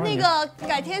吓你，不让你。那个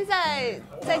改天再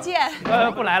见。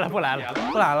不来了。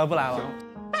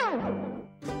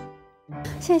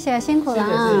谢谢，辛苦了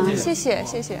啊！谢谢。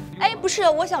哎，不是，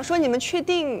我想说，你们确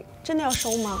定真的要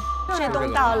收吗？这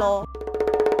栋大楼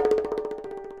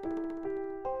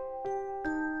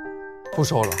不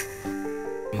收了。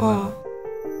哦。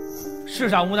世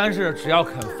上无难事，只要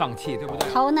肯放弃，对不对？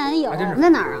淘男友在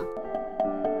哪儿啊？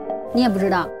你也不知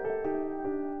道。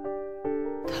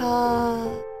他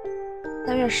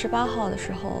3月18号的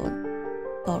时候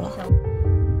走了。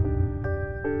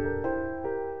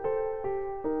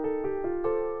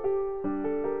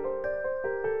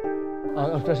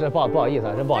这是不好意思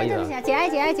啊，真不好意思。对不起啊，节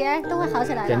哀，都会好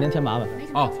起来的。给您添麻烦。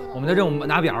哦，我们的任务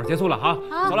拿表结束了哈。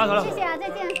好，走了。谢谢啊，再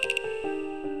见。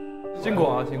辛苦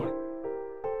啊，辛苦。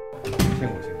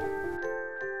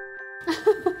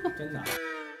真的。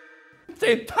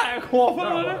这太过分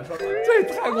了，这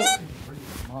太过分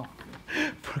了。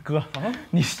不是哥啊，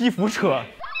你西服车。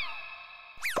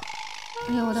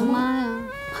哎呦我的妈呀！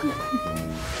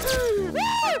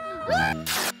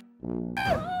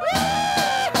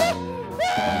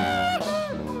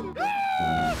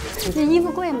这衣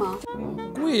服贵吗？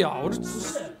贵呀，我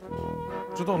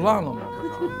这都烂了吗？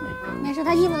没事，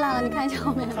他衣服烂了，你看一下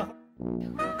后面。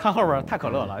看后边太可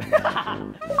乐了。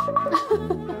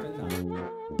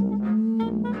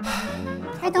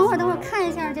哎，等会儿看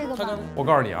一下这个吧。我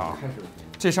告诉你啊，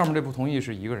这上面这不同意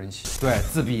是一个人写，对，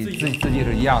字迹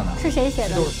是一样的。是谁写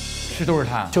的？都是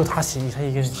他，就他写，他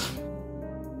一个人写。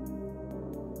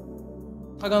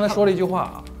他刚才说了一句话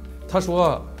啊，他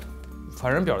说，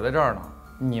反正表在这儿呢，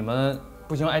你们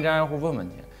不行挨家挨户问问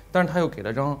去。但是他又给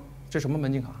了张这什么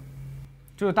门禁卡？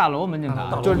就是大楼门禁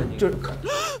卡，就是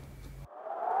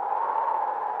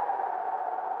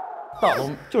大楼，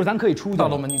就是咱可以出去。大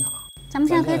楼门禁卡。咱们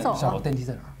现在可以走了。下楼电梯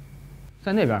在哪儿？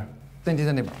在那边。电梯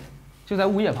在那边，就在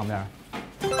物业旁边。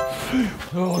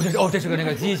这是个那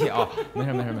个机器啊，没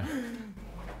事。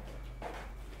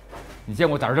你见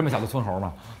过胆儿这么小的村猴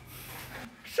吗？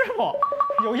师傅，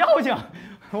有妖精，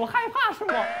我害怕师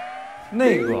傅。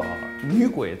那个女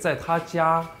鬼在他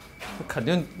家，肯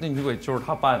定那女鬼就是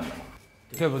他扮的嘛，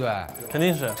对不对？肯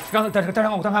定是。刚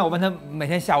才我问他每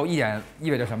天下午1点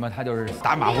意味着什么，他就是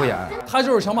打马虎眼，他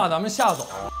就是想把咱们吓走。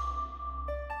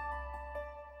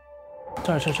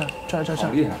这，好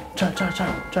厉害！这，就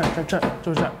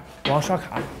是这儿，我要刷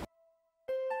卡。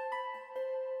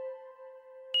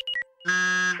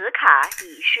此卡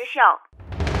已失效。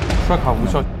刷卡无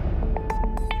效。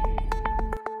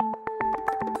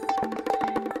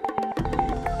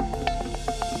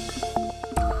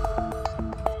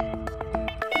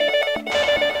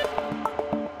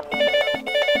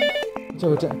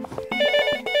就这。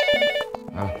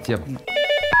啊，接吧。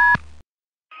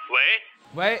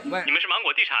喂，你们是芒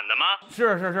果地产的吗？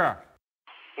是，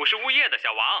我是物业的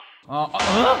小王。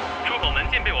出口门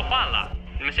禁被我换了，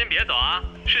你们先别走啊！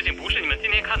事情不是你们今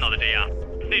天看到的这样，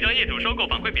那张业主收购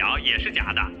反馈表也是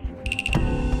假的。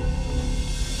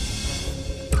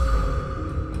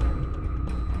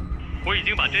我已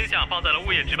经把真相放在了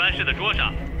物业值班室的桌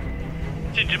上，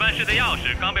进值班室的钥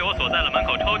匙刚被我锁在了门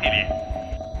口抽屉里，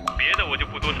别的我就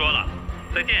不多说了，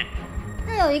再见。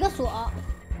这有一个锁。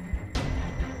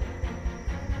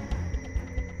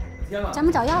咱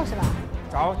们找钥匙吧。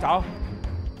找钥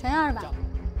匙吧。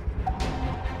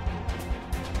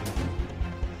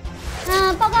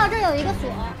报告，这有一个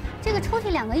锁，这个抽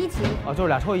屉2个一起。就是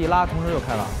俩抽屉一拉，同时就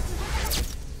开了。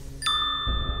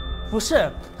不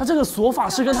是，他这个锁法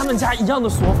是跟他们家一样的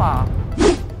锁法。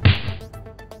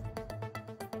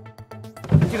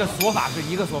这个锁法是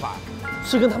一个锁法，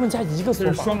是跟他们家一个锁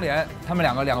法。是双联，他们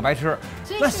两个白痴。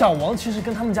那小王其实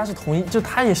跟他们家是同一，就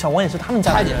小王也是他们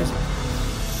家的人。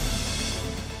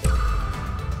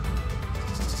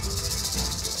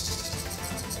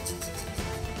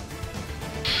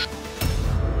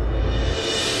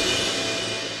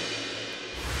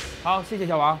好，谢谢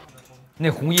小王。那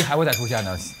红衣还会再出现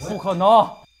呢？不可能。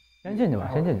先进去吧，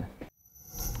先进去。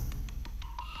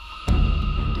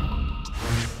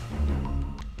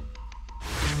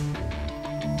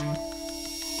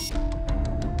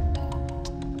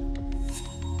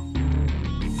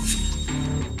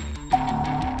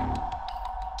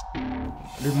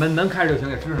这门开着就行，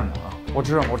给支上去啊！我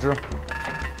支。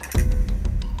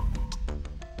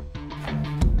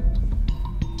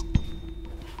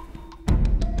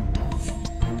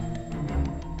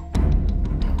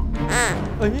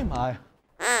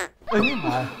哎呀妈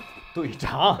呀！队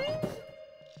长，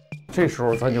这时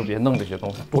候咱就别弄这些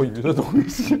东西，多余的东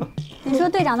西。你说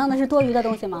队长弄的是多余的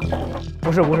东西吗？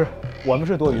不是，我们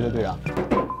是多余的队长。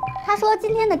他说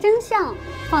今天的真相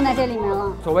放在这里面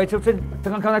了。所谓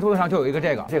刚才桌子上就有一个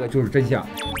这个就是真相。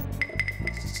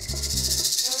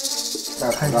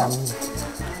看一下，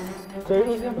这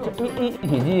是一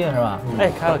体机是吧？哎，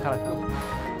开了。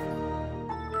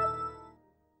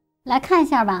来看一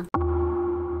下吧。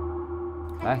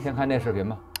来，先看那视频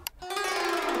吧。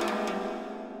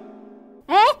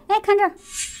哎，看这儿。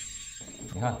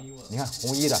你看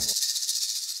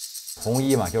红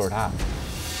衣嘛，就是他。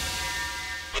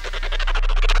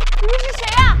你是谁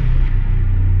呀？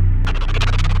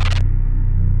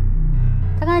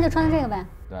他刚才就穿的这个呗。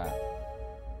对。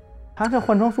他这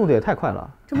换装速度也太快了。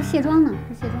这不卸妆呢，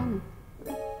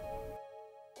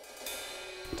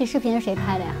这视频是谁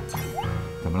拍的呀？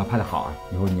怎么了？拍的好啊！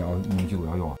以后你剧组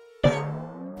要用啊。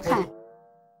嗨。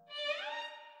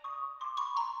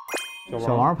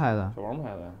小王拍的。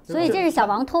所以这是小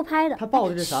王偷拍的。他报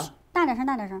的是啥？大点声。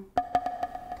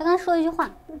他刚才说一句话。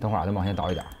等会儿再往前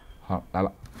倒一点。好，来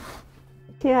了。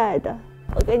亲爱的，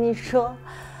我跟你说，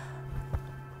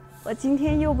我今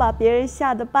天又把别人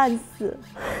吓得半死。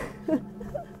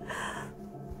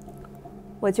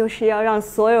我就是要让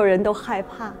所有人都害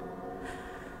怕。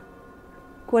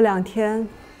过2天，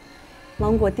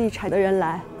芒果地产的人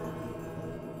来，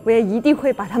我也一定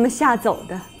会把他们吓走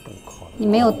的。你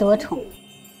没有得宠，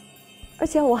而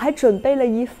且我还准备了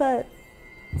一份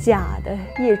假的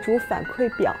业主反馈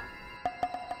表，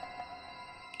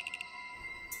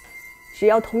只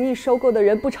要同意收购的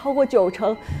人不超过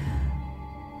90%，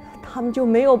他们就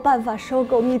没有办法收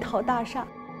购蜜桃大厦。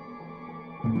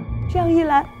这样一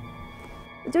来，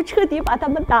我就彻底把他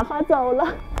们打发走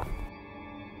了。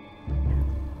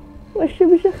我是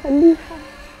不是很厉害？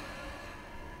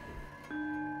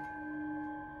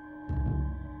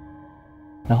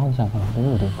然后你想干嘛？在这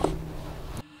个地方。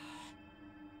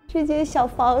这间小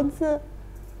房子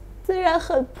虽然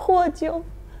很破旧，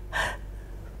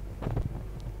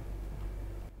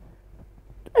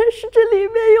但是这里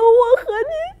面有我和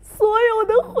你所有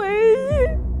的回忆。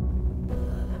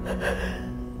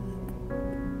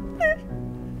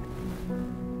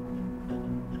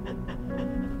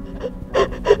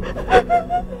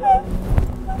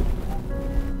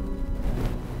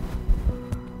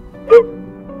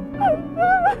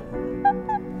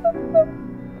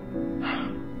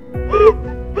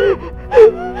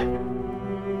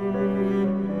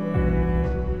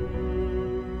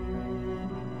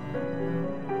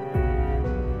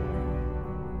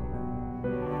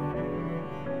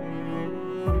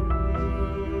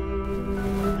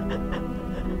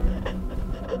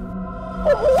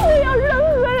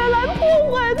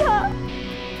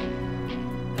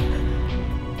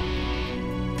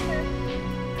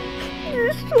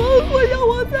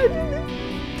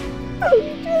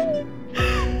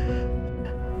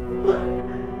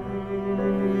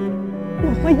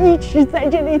我一直在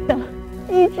这里等，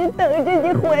一直等着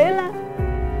你回来。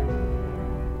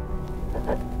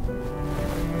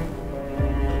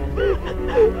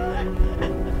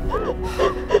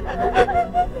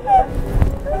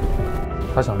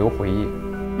他想留回忆。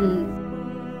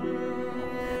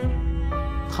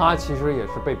他其实也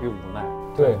是被逼无奈。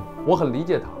对，我很理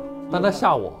解他，但他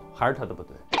吓我还是他的不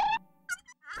对。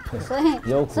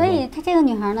所以她这个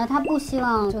女孩呢，她不希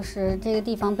望就是这个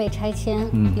地方被拆迁，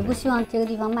也不希望这个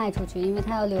地方卖出去，因为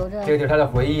她要留着。这个就是她的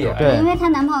回忆。对，因为她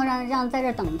男朋友让在这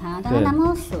儿等她，但她男朋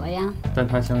友死了呀。但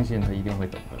她相信她一定会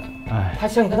等回来。哎，她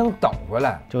相信她能等回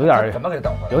来，就有点怎么给她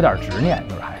等回来？有点执念，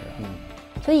就是还是。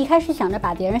所以一开始想着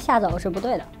把别人吓走是不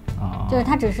对的，就是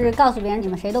她只是告诉别人你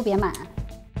们谁都别买。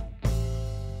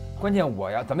关键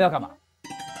咱们要干嘛？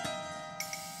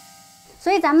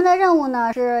所以咱们的任务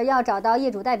呢是要找到业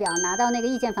主代表，拿到那个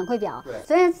意见反馈表。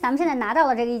虽然咱们现在拿到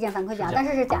了这个意见反馈表，但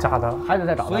是是假的，还得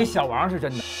再找。所以小王是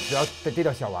真的，只要逮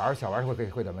到小王，小王会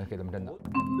怎么给咱们真的。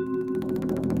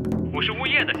我是物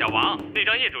业的小王，那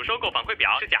张业主收购反馈表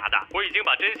是假的，我已经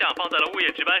把真相放在了物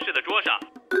业值班室的桌上。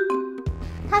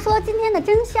他说今天的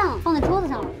真相放在桌子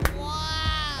上了。哇，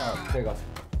这个。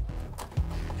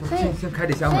所以先开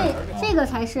这箱门，这个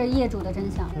才是业主的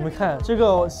真相。你们看，这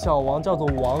个小王叫做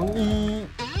王一，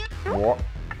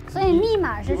所以密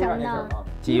码是什么呢？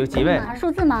几位？密码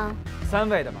数字吗？3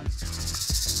位的嘛。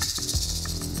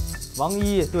王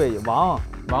一，对，王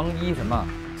一什么？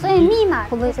所以密码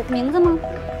会不会是名字吗？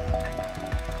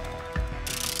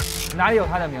哪里有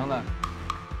他的名字？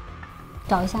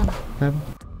找一下吧。来吧。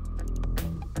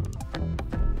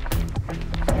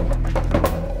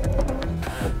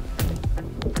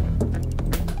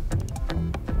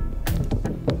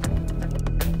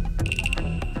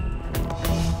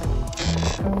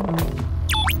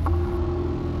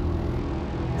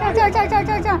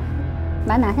这儿，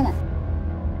把它拿下来。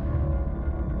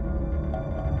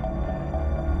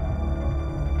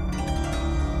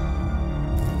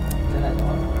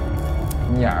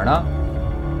鸟呢？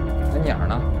那鸟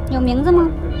呢？有名字吗？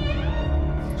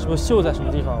是不是绣在什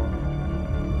么地方了？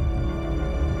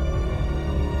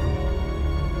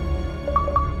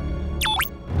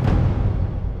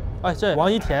哎，这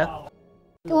王一田。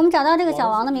我们找到这个小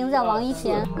王的名字叫王一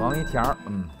田。王一田，咱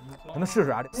们试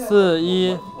试啊。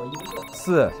414515。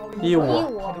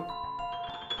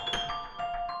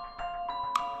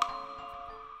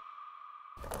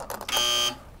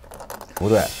不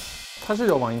对，他是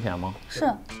叫王一田吗？是。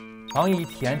王一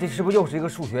田，这是不是又是一个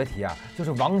数学题啊？就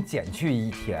是王减去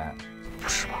一田，不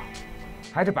是吧？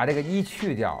还是把这个一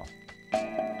去掉？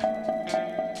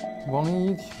王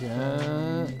一田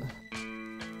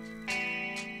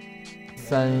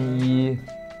31，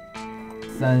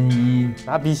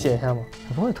拿笔写一下吗？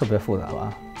不会特别复杂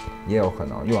吧？也有可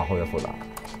能，越往后越复杂。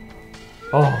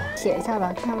哦，写一下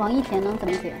吧，看王一田能怎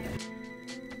么写。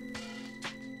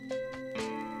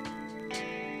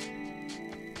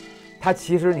它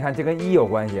其实你看，这跟1有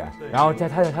关系，然后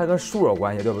它跟数有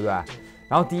关系，对不对？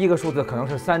然后第一个数字可能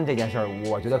是3这件事儿，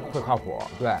我觉得会靠谱。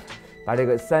对，把这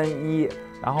个31，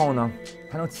然后呢，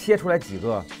它能切出来几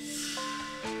个？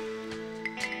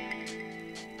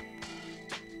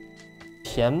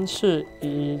田是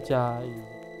1加1，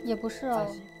也不是哦。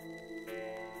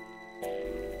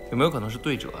有没有可能是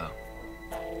对折呀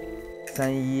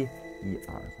？31，1，2，3，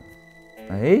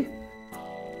哎。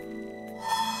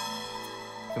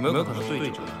有没有可能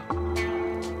对折呀？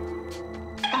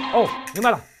哦，明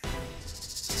白了。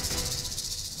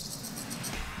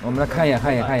我们来看一眼。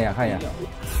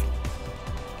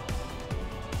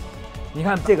你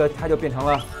看这个，它就变成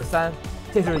了3，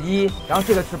这是1，然后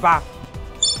这个是8，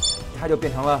它就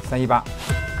变成了318。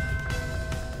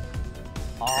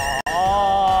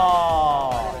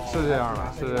哦，是这样的，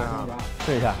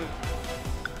试一下。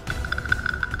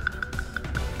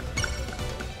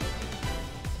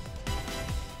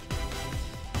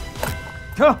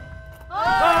停！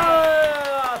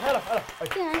开了！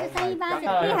竟然是318，厉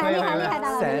害，大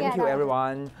老师厉害。 Thank you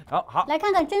everyone。好，来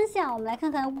看看真相，我们来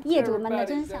看看业主们的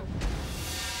真相。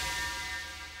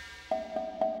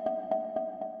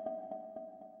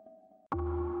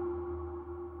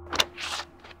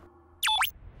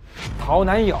淘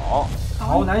男友。他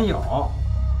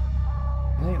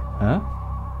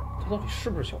到底是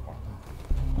不是小王？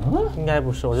应该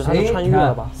不是，我觉得他是穿越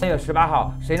了吧。3月18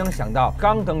号，谁能想到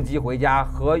刚登机回家，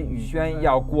何宇轩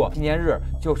要过纪念日，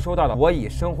就收到了我已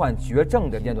身患绝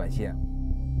症的这件短信。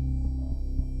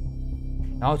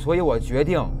然后，所以我决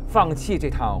定放弃这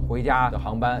趟回家的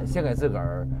航班，先给自个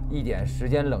儿一点时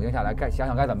间冷静下来，想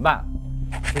想该怎么办。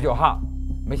19号，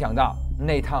没想到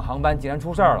那趟航班竟然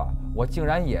出事儿了，我竟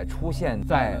然也出现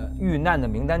在遇难的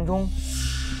名单中。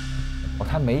哦，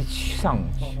他没上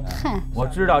去。我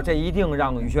知道这一定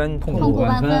让宇轩痛苦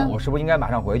万分。我是不是应该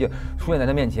马上回去出现在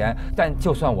他面前？但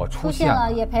就算我出现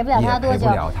了，也陪不了他多久。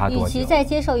与其再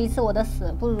接受一次我的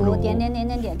死，不如点。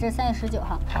这是3月19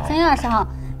号，3月20号，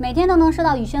每天都能收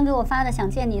到宇轩给我发的想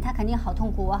见你，他肯定好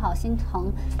痛苦，我好心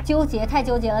疼，纠结，太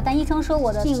纠结了。但医生说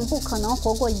我的病不可能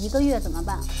活过1个月，怎么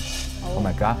办 ？Oh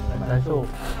my god， 难受。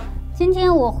今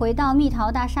天我回到蜜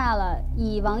桃大厦了，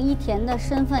以王一田的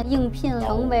身份应聘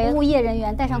成为物业人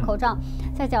员，戴上口罩，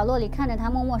在角落里看着他，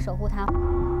默默守护他。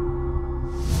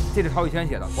这是陶宇轩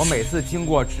写的。我每次经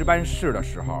过值班室的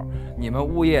时候，你们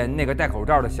物业那个戴口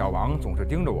罩的小王总是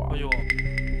盯着我。哎呦，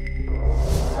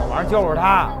小王就是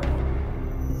他。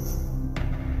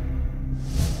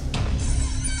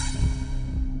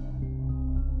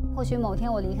或许某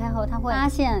天我离开后，他会发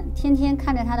现天天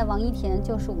看着他的王一田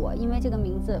就是我，因为这个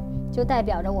名字就代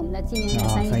表着我们的纪念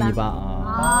日318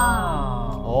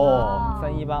啊。哦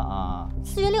，318啊。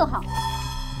4月6号，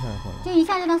就一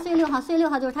下就到4月6号。4月6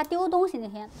号就是他丢东西那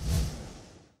天。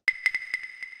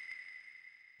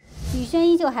宇轩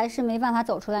依旧还是没办法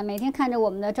走出来，每天看着我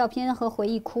们的照片和回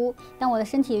忆哭，但我的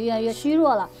身体越来越虚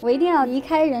弱了。我一定要离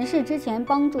开人世之前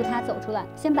帮助他走出来，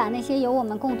先把那些有我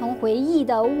们共同回忆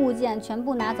的物件全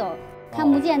部拿走，看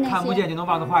不见那些，看不见就能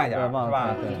忘得快一点，是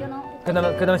吧？跟他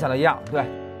们想的一样，对。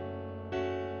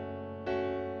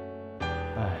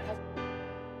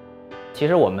其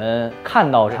实我们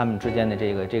看到他们之间的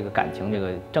这个感情这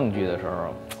个证据的时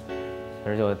候，其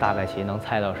实就大概其能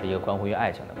猜到是一个关乎于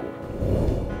爱情的故事。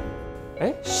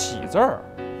哎，喜字儿。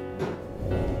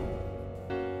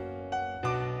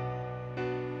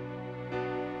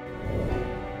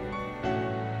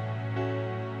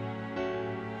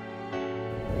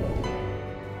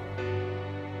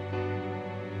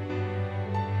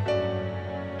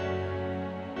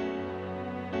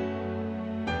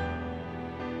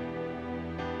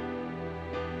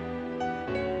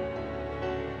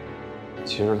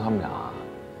其实他们俩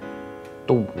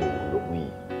都不容易。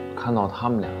看到他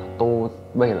们俩都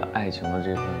为了爱情的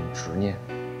这份执念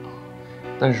啊，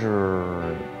但是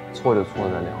错就错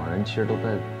在两个人其实都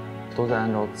在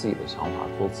按照自己的想法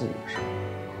做自己的事儿。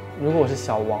如果我是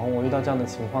小王，我遇到这样的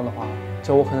情况的话，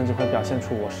就我可能只会表现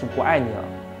出我是不爱你了，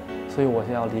所以我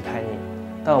先要离开你，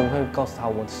但我不会告诉他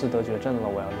我是得绝症了，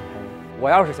我要离开你。我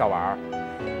要是小王，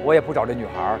我也不找这女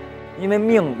孩，因为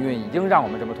命运已经让我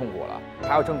们这么痛苦了，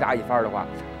还要挣扎一番的话，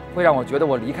会让我觉得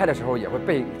我离开的时候也会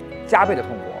被加倍的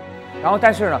痛苦。然后，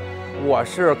但是呢，我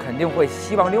是肯定会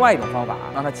希望另外一种方法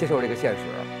让他接受这个现实，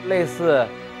类似，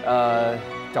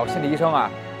找心理医生啊。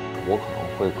我可能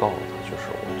会告诉他，就是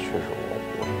我确实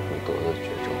我得的绝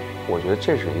症，我觉得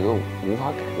这是一个无法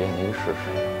改变的一个事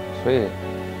实，所以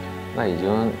那已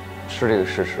经是这个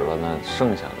事实了，那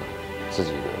剩下的自己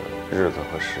的日子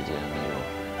和时间，那就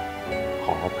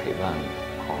好好陪伴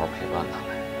他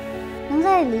呗。能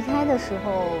在离开的时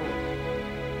候。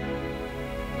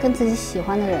跟自己喜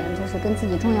欢的人，就是跟自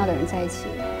己重要的人在一起，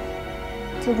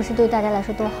这不是对大家来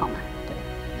说多好吗？对，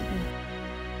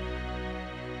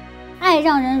爱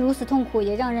让人如此痛苦，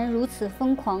也让人如此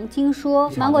疯狂。听说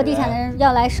芒果地产的人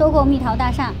要来收购蜜桃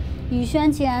大厦，宇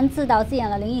轩既然自导自演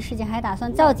了灵异事件，还打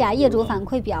算造假业主反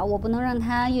馈表，我不能让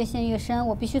他越陷越深，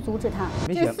我必须阻止他。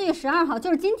这是4月12号，就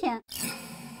是今天。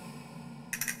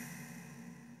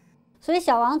所以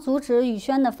小王阻止宇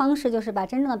轩的方式就是把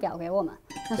真正的表给我们。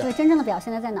那所以真正的表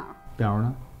现在哪儿？表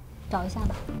呢？找一下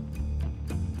吧。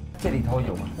这里头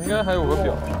有吗？应该还有个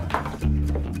表。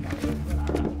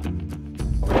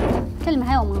这里面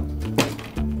还有吗？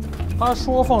他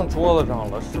说放桌子上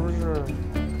了，是不是？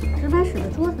值班室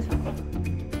的桌子上。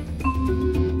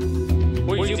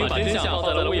我已经把真相放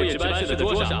在了物业值班室的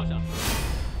桌上。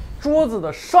桌子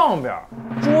的上边，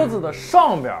桌子的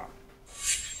上边。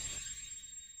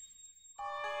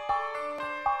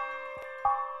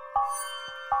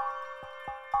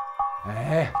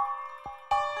哎，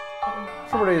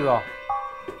是不是这意思？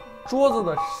桌子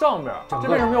的上边，这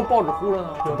为什么要报纸糊着呢？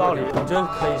有道理，我真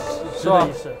可以值得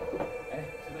一试。哎，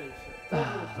值得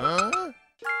一试。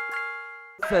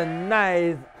怎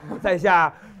奈在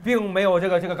下并没有这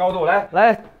个高度。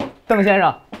来，邓先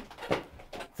生。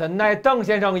怎奈邓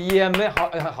先生也没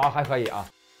好，还可以啊。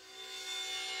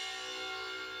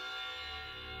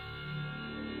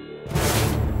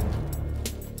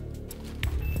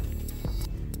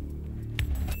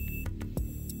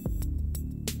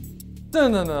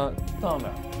上面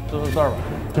就是这儿吧，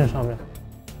这上面。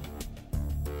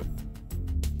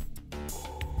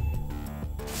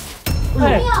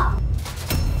哎，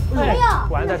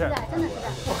果然在这儿，真的是在，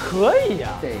可以呀。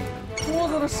对，桌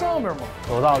子的上面嘛，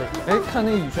有道理。哎，看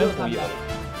那个宇轩图也。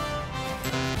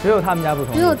只有他们家不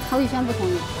同意，只有陶宇轩不同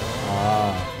意。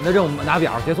哦，那任务拿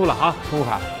表结束了啊，出入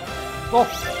卡，走。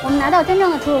我们拿到真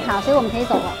正的出入卡，所以我们可以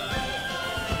走了。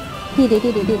弟弟，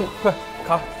快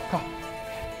卡，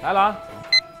来了啊！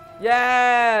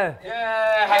耶！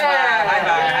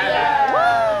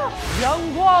阳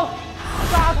光、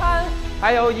沙滩，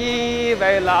还有一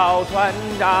位老船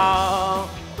长。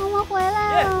我们回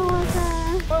来了，哇塞！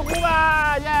欢呼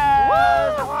吧，耶！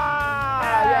撒花，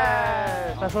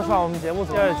耶！但说实话，我们节目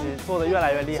第2集做的越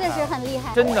来越厉害，确实很厉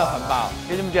害，真的很棒，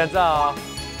给你们点赞啊！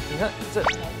你看这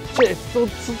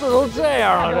都这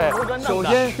样了，这首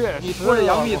先你拖着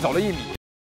杨幂走了1米。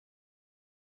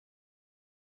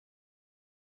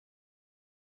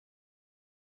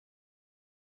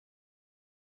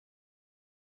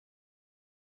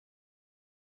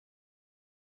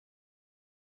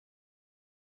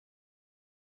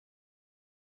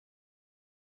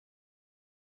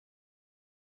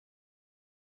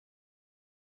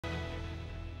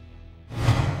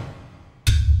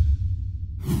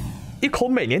一口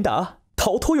美年达，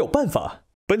逃脱有办法。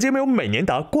本节目由美年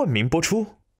达冠名播出。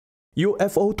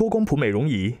UFO 多光谱美容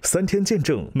仪3天见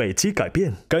证美肌改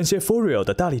变，感谢 FOREAL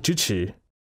的大力支持。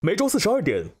每周42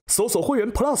点，搜索会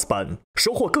员 Plus 版，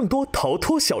收获更多逃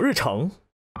脱小日常。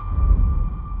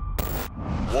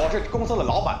我是公司的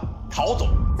老板，陶总。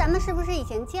咱们是不是以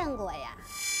前见过呀？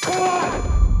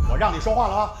我让你说话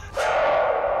了吗？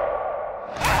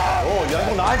所有员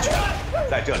工的安全，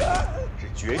在这里是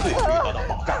绝对可以得到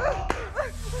保障的。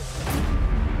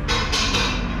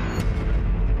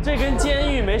这跟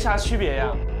监狱没啥区别呀。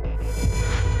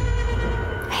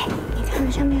哎，你看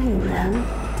那上面有人。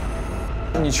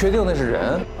你确定那是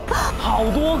人？好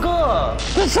多个！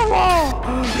这什么？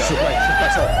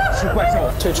是怪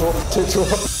兽！退出！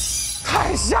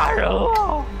太吓人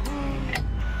了！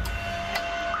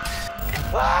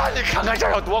啊！你看看这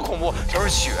儿有多恐怖，全是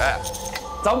血。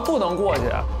咱们不能过去。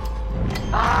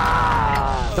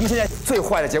啊！咱们现在最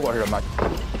坏的结果是什么？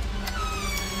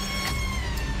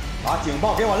把警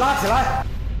报给我拉起来！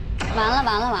完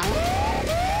了！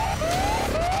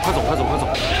快走！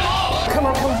开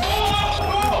门！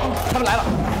他们来了！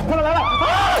啊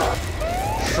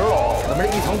！10楼，怎么这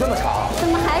1层这么长？怎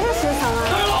么还是10层啊？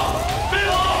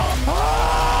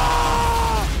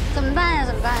怎么办呀？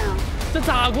这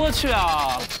咋过去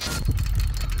啊？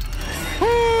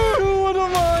我的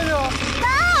妈呀！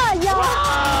大呀！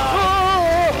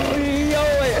哎呦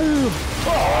喂！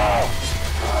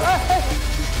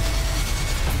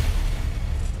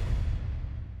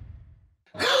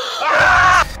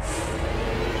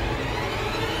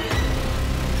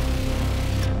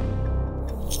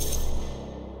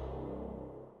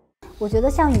我觉得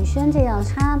像宇轩这样，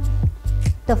他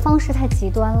的方式太极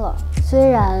端了。虽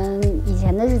然以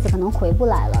前的日子可能回不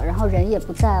来了，然后人也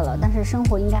不在了，但是生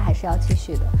活应该还是要继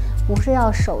续的，不是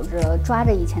要守着抓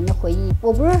着以前的回忆。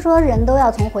我不是说人都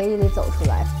要从回忆里走出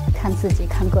来，看自己，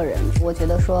看个人。我觉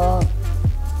得说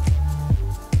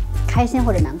开心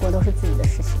或者难过都是自己的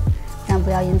事情，但不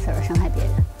要因此而伤害别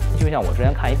人。就像我之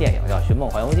前看一电影叫《寻梦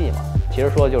环游记》嘛，其实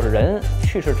说就是人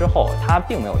去世之后，他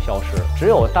并没有消失，只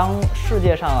有当世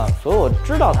界上所有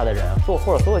知道他的人，或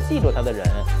者所有记住他的人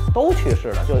都去世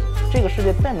了，就这个世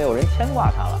界再没有人牵挂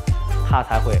他了，他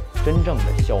才会真正的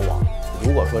消亡。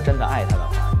如果说真的爱他的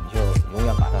话，你就永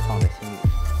远把他放在心里。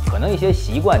可能一些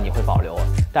习惯你会保留，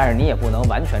但是你也不能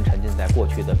完全沉浸在过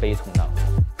去的悲痛当中。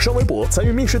上微博参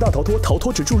与密室大逃脱逃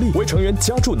脱值助力，为成员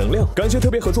加注能量。感谢特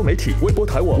别合作媒体微博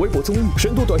台网、微博综艺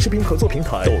深度短视频合作平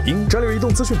台抖音、战略移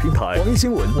动资讯平台、网易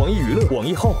新闻、网易娱乐、网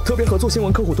易号特别合作新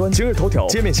闻客户端今日头条、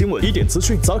界面新闻、一点资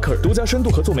讯、Zucker 独家深度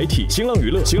合作媒体新浪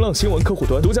娱乐、新浪新闻客户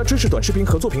端独家知识短视频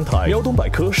合作平台喵东百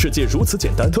科世界如此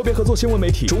简单特别合作新闻媒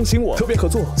体中新网特别合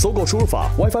作搜狗输入法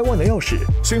WiFi 万能钥匙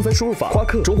讯飞输入法夸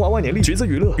克中华万年历橘子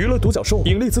娱乐娱乐独角兽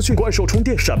引力资讯怪兽充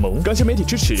电闪萌。感谢媒体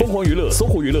支持：凤凰娱乐、搜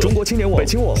狐娱乐、中国青年网、北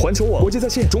青网、环球网、国际在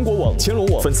线、中国网、乾隆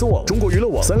网、粉丝网、中国娱乐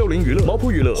网、360娱乐、毛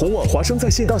铺娱乐、红网、华声在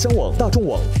线、大疆网、大众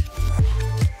网。